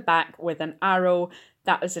shot in the back with an arrow?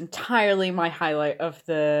 That was entirely my highlight of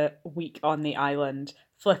the week on the island.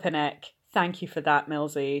 Flippin' heck. Thank you for that,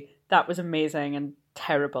 Millsy. That was amazing and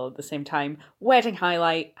terrible at the same time. Wedding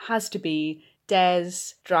highlight has to be Des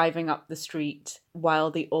driving up the street while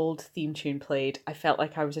the old theme tune played. I felt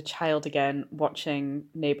like I was a child again watching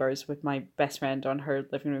Neighbours with my best friend on her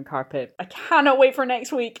living room carpet. I cannot wait for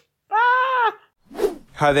next week. Ah!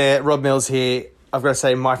 Hi there, Rob Mills here. I've got to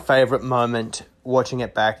say my favourite moment watching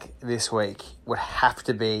it back this week would have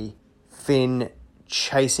to be Finn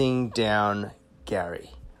chasing down Gary.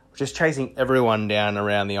 Just chasing everyone down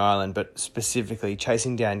around the island, but specifically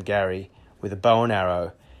chasing down Gary with a bow and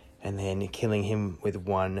arrow and then killing him with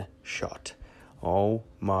one shot. Oh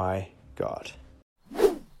my God.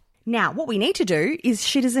 Now, what we need to do is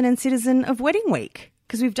Citizen and Citizen of Wedding Week,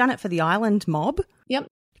 because we've done it for the island mob. Yep.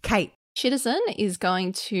 Kate. Citizen is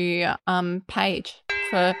going to Paige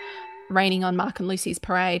for raining on Mark and Lucy's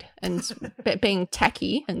parade and being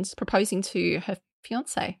tacky and proposing to her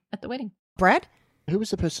fiancé at the wedding. Brad? Who was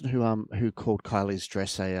the person who called Kylie's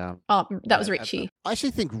dress a... that was Richie. I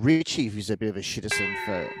actually think Richie is a bit of a citizen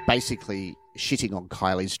for basically shitting on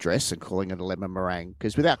Kylie's dress and calling it a lemon meringue.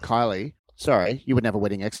 Because without Kylie, sorry, you wouldn't have a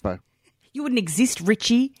wedding expo. You wouldn't exist,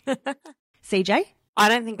 Richie. CJ? I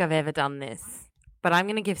don't think I've ever done this, but I'm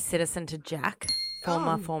going to give Citizen to Jack,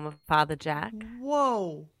 former father Jack.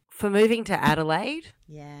 Whoa. For moving to Adelaide.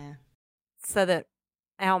 Yeah. So that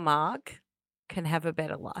our Mark can have a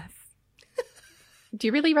better life. Do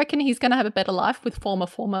you really reckon he's going to have a better life with former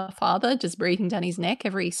father just breathing down his neck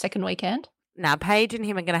every second weekend? Now, Paige and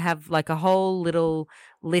him are going to have like a whole little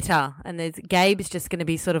litter, and Gabe's just going to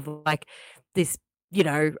be sort of like this,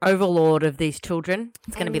 overlord of these children.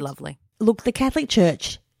 It's going to be lovely. Look, the Catholic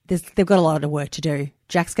Church, they've got a lot of work to do.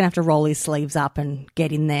 Jack's going to have to roll his sleeves up and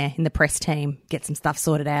get in there in the press team, get some stuff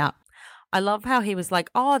sorted out. I love how he was like,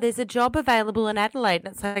 oh, there's a job available in Adelaide.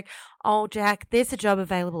 And it's like, oh, Jack, there's a job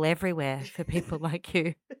available everywhere for people like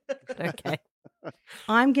you. Okay.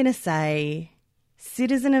 I'm going to say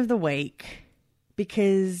Citizen of the Week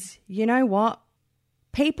because you know what?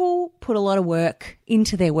 People put a lot of work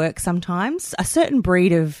into their work sometimes. A certain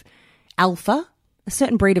breed of alpha, a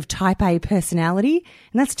certain breed of type A personality,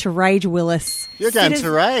 and that's Terage Willis. You're going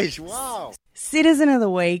Terage. Wow. Citizen of the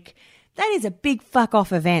Week. That is a big fuck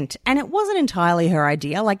off event. And it wasn't entirely her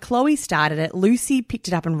idea. Like Chloe started it. Lucy picked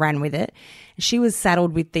it up and ran with it. She was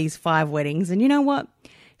saddled with these 5 weddings. And you know what?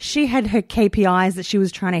 She had her KPIs that she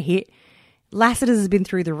was trying to hit. Lassiter's has been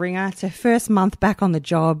through the ringer. It's her first month back on the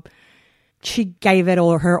job. She gave it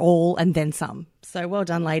her all and then some. So well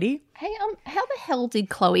done, lady. Hey, how the hell did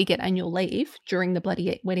Chloe get annual leave during the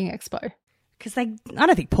bloody wedding expo? Because I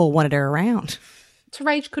don't think Paul wanted her around.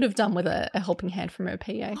 Terage could have done with a helping hand from her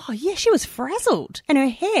PA. Oh, yeah, she was frazzled. And her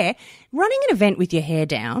hair, running an event with your hair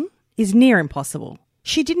down is near impossible.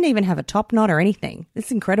 She didn't even have a top knot or anything. It's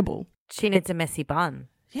incredible. She needs a messy bun.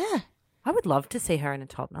 Yeah. I would love to see her in a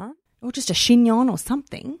top knot. Or just a chignon or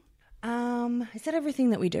something. Is that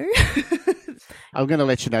everything that we do? I'm going to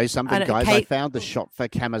let you know something, guys. I found the shop for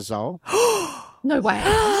Camisole. No way.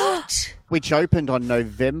 What? Which opened on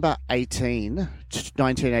November 18,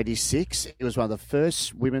 1986. It was one of the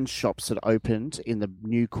first women's shops that opened in the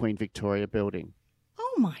new Queen Victoria building.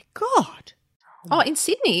 Oh, my God. Oh, in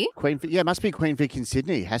Sydney? It must be Queen Vic in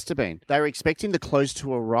Sydney. Has to be. They were expecting the clothes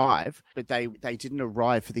to arrive, but they didn't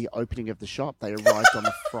arrive for the opening of the shop. They arrived on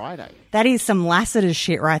the Friday. That is some Lassiter's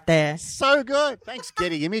shit right there. So good. Thanks,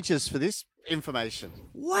 Getty Images, for this information.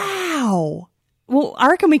 Wow. Well, I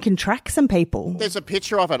reckon we can track some people. There's a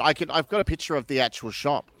picture of it. I've got a picture of the actual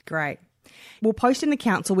shop. Great. We'll post in the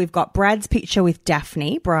council. We've got Brad's picture with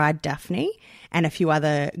Bride Daphne, and a few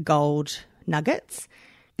other gold nuggets.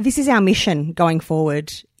 This is our mission going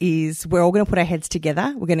forward, is we're all going to put our heads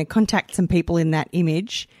together. We're going to contact some people in that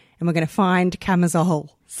image, and we're going to find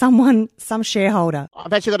Camisole, some shareholder.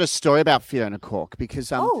 I've actually got a story about Fiona Cork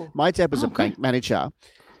because my dad was a bank manager.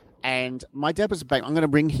 And my dad was a bank. I'm going to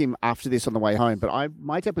bring him after this on the way home. But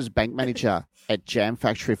my dad was a bank manager at Jam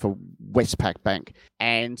Factory for Westpac Bank.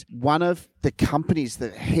 And one of the companies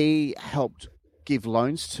that he helped give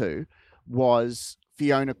loans to was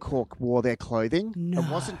Fiona Cork wore their clothing. No. It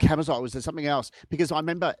wasn't Camisole, it was something else. Because I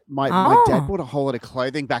remember my dad bought a whole lot of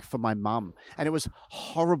clothing back for my mum, and it was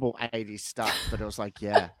horrible 80s stuff. But it was like,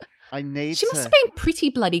 yeah, I need She must have been pretty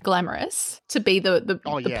bloody glamorous to be the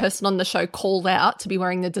person on the show called out to be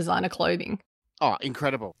wearing the designer clothing. Oh,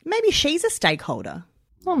 incredible. Maybe she's a stakeholder.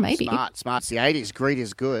 Well, maybe. Smart. It's the 80s. Greed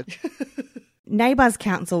is good. Neighbours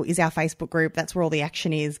Council is our Facebook group. That's where all the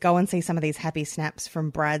action is. Go and see some of these happy snaps from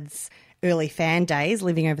Brad's early fan days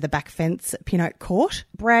living over the back fence at Pinot Court.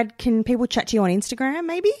 Brad, can people chat to you on Instagram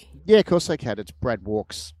maybe? Yeah, of course they can. It's Brad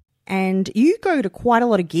Walks. And you go to quite a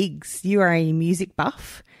lot of gigs. You are a music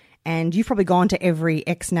buff and you've probably gone to every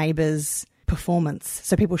ex-Neighbours performance.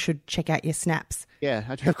 So people should check out your snaps. Yeah,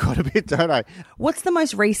 I do have quite a bit, don't I? What's the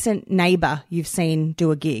most recent neighbour you've seen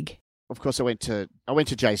do a gig? Of course, I went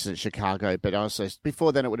to Jason at Chicago, but also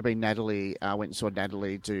before then it would have been Natalie. I went and saw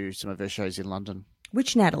Natalie do some of her shows in London.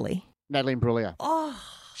 Which Natalie? Natalie Imbruglia. Oh.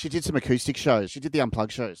 She did some acoustic shows. She did the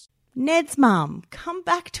Unplugged shows. Ned's mum, come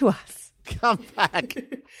back to us. Come back.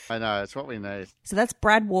 I know, it's what we need. So that's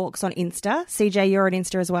Brad Walks on Insta. CJ, you're on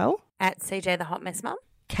Insta as well? At CJ the Hot Mess Mum.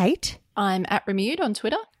 Kate? I'm at Remude on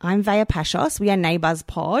Twitter. I'm Vaya Pashos. We are Neighbours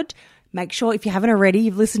Pod. Make sure, if you haven't already,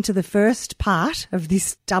 you've listened to the first part of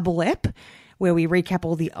this double ep where we recap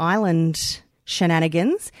all the island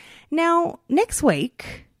shenanigans. Now, next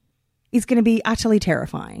week is going to be utterly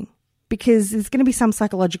terrifying because there's going to be some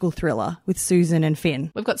psychological thriller with Susan and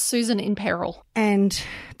Finn. We've got Susan in peril. And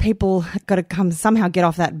people have got to come somehow get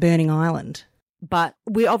off that burning island. But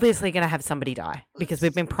we're obviously going to have somebody die because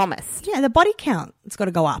we've been promised. Yeah, the body count, it's got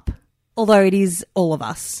to go up. Although it is all of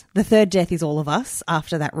us. The third death is all of us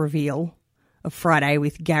after that reveal of Friday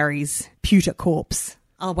with Gary's pewter corpse.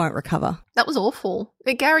 I won't recover. That was awful.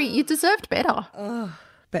 But Gary, you deserved better.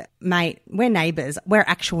 But mate, we're neighbours. We're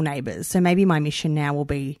actual neighbours. So maybe my mission now will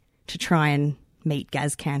be to try and meet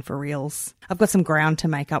Gazcan for reals. I've got some ground to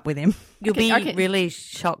make up with him. You'll be really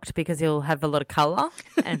shocked because he'll have a lot of colour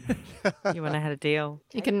and you won't know how to deal.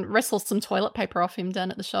 You can wrestle some toilet paper off him down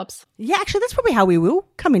at the shops. Yeah, actually, that's probably how we will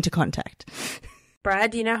come into contact.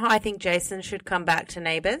 Brad, you know how I think Jason should come back to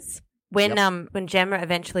Neighbours? When Gemma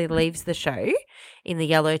eventually leaves the show in the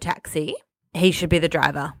yellow taxi, he should be the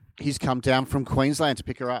driver. He's come down from Queensland to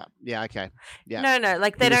pick her up. Yeah, okay. Yeah. No,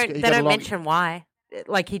 like they don't mention why.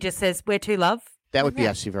 Like he just says, "Where to, love?" That would be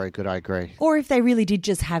actually very good. I agree. Or if they really did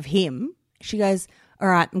just have him, she goes, "All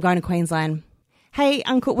right, I'm going to Queensland. Hey,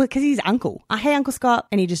 Uncle," because he's Uncle. Hey, Uncle Scott,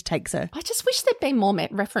 and he just takes her. I just wish there'd been more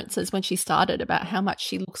references when she started about how much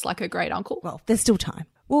she looks like her great uncle. Well, there's still time.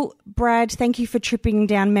 Well, Brad, thank you for tripping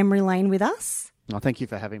down memory lane with us. Oh, thank you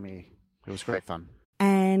for having me. It was great fun.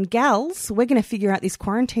 And gals, we're going to figure out this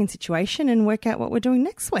quarantine situation and work out what we're doing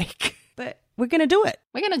next week. But we're going to do it.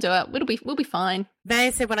 We're going to do it. We'll be fine.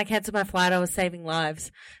 Vaya said when I cancelled my flight, I was saving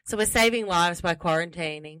lives. So we're saving lives by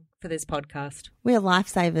quarantining for this podcast. We are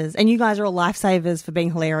lifesavers. And you guys are all lifesavers for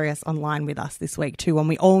being hilarious online with us this week too. And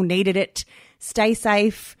we all needed it. Stay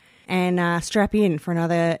safe and strap in for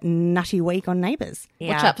another nutty week on Neighbours.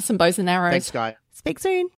 Yeah. Watch out for some bows and arrows. Thanks, Guy. Speak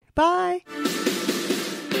soon. Bye.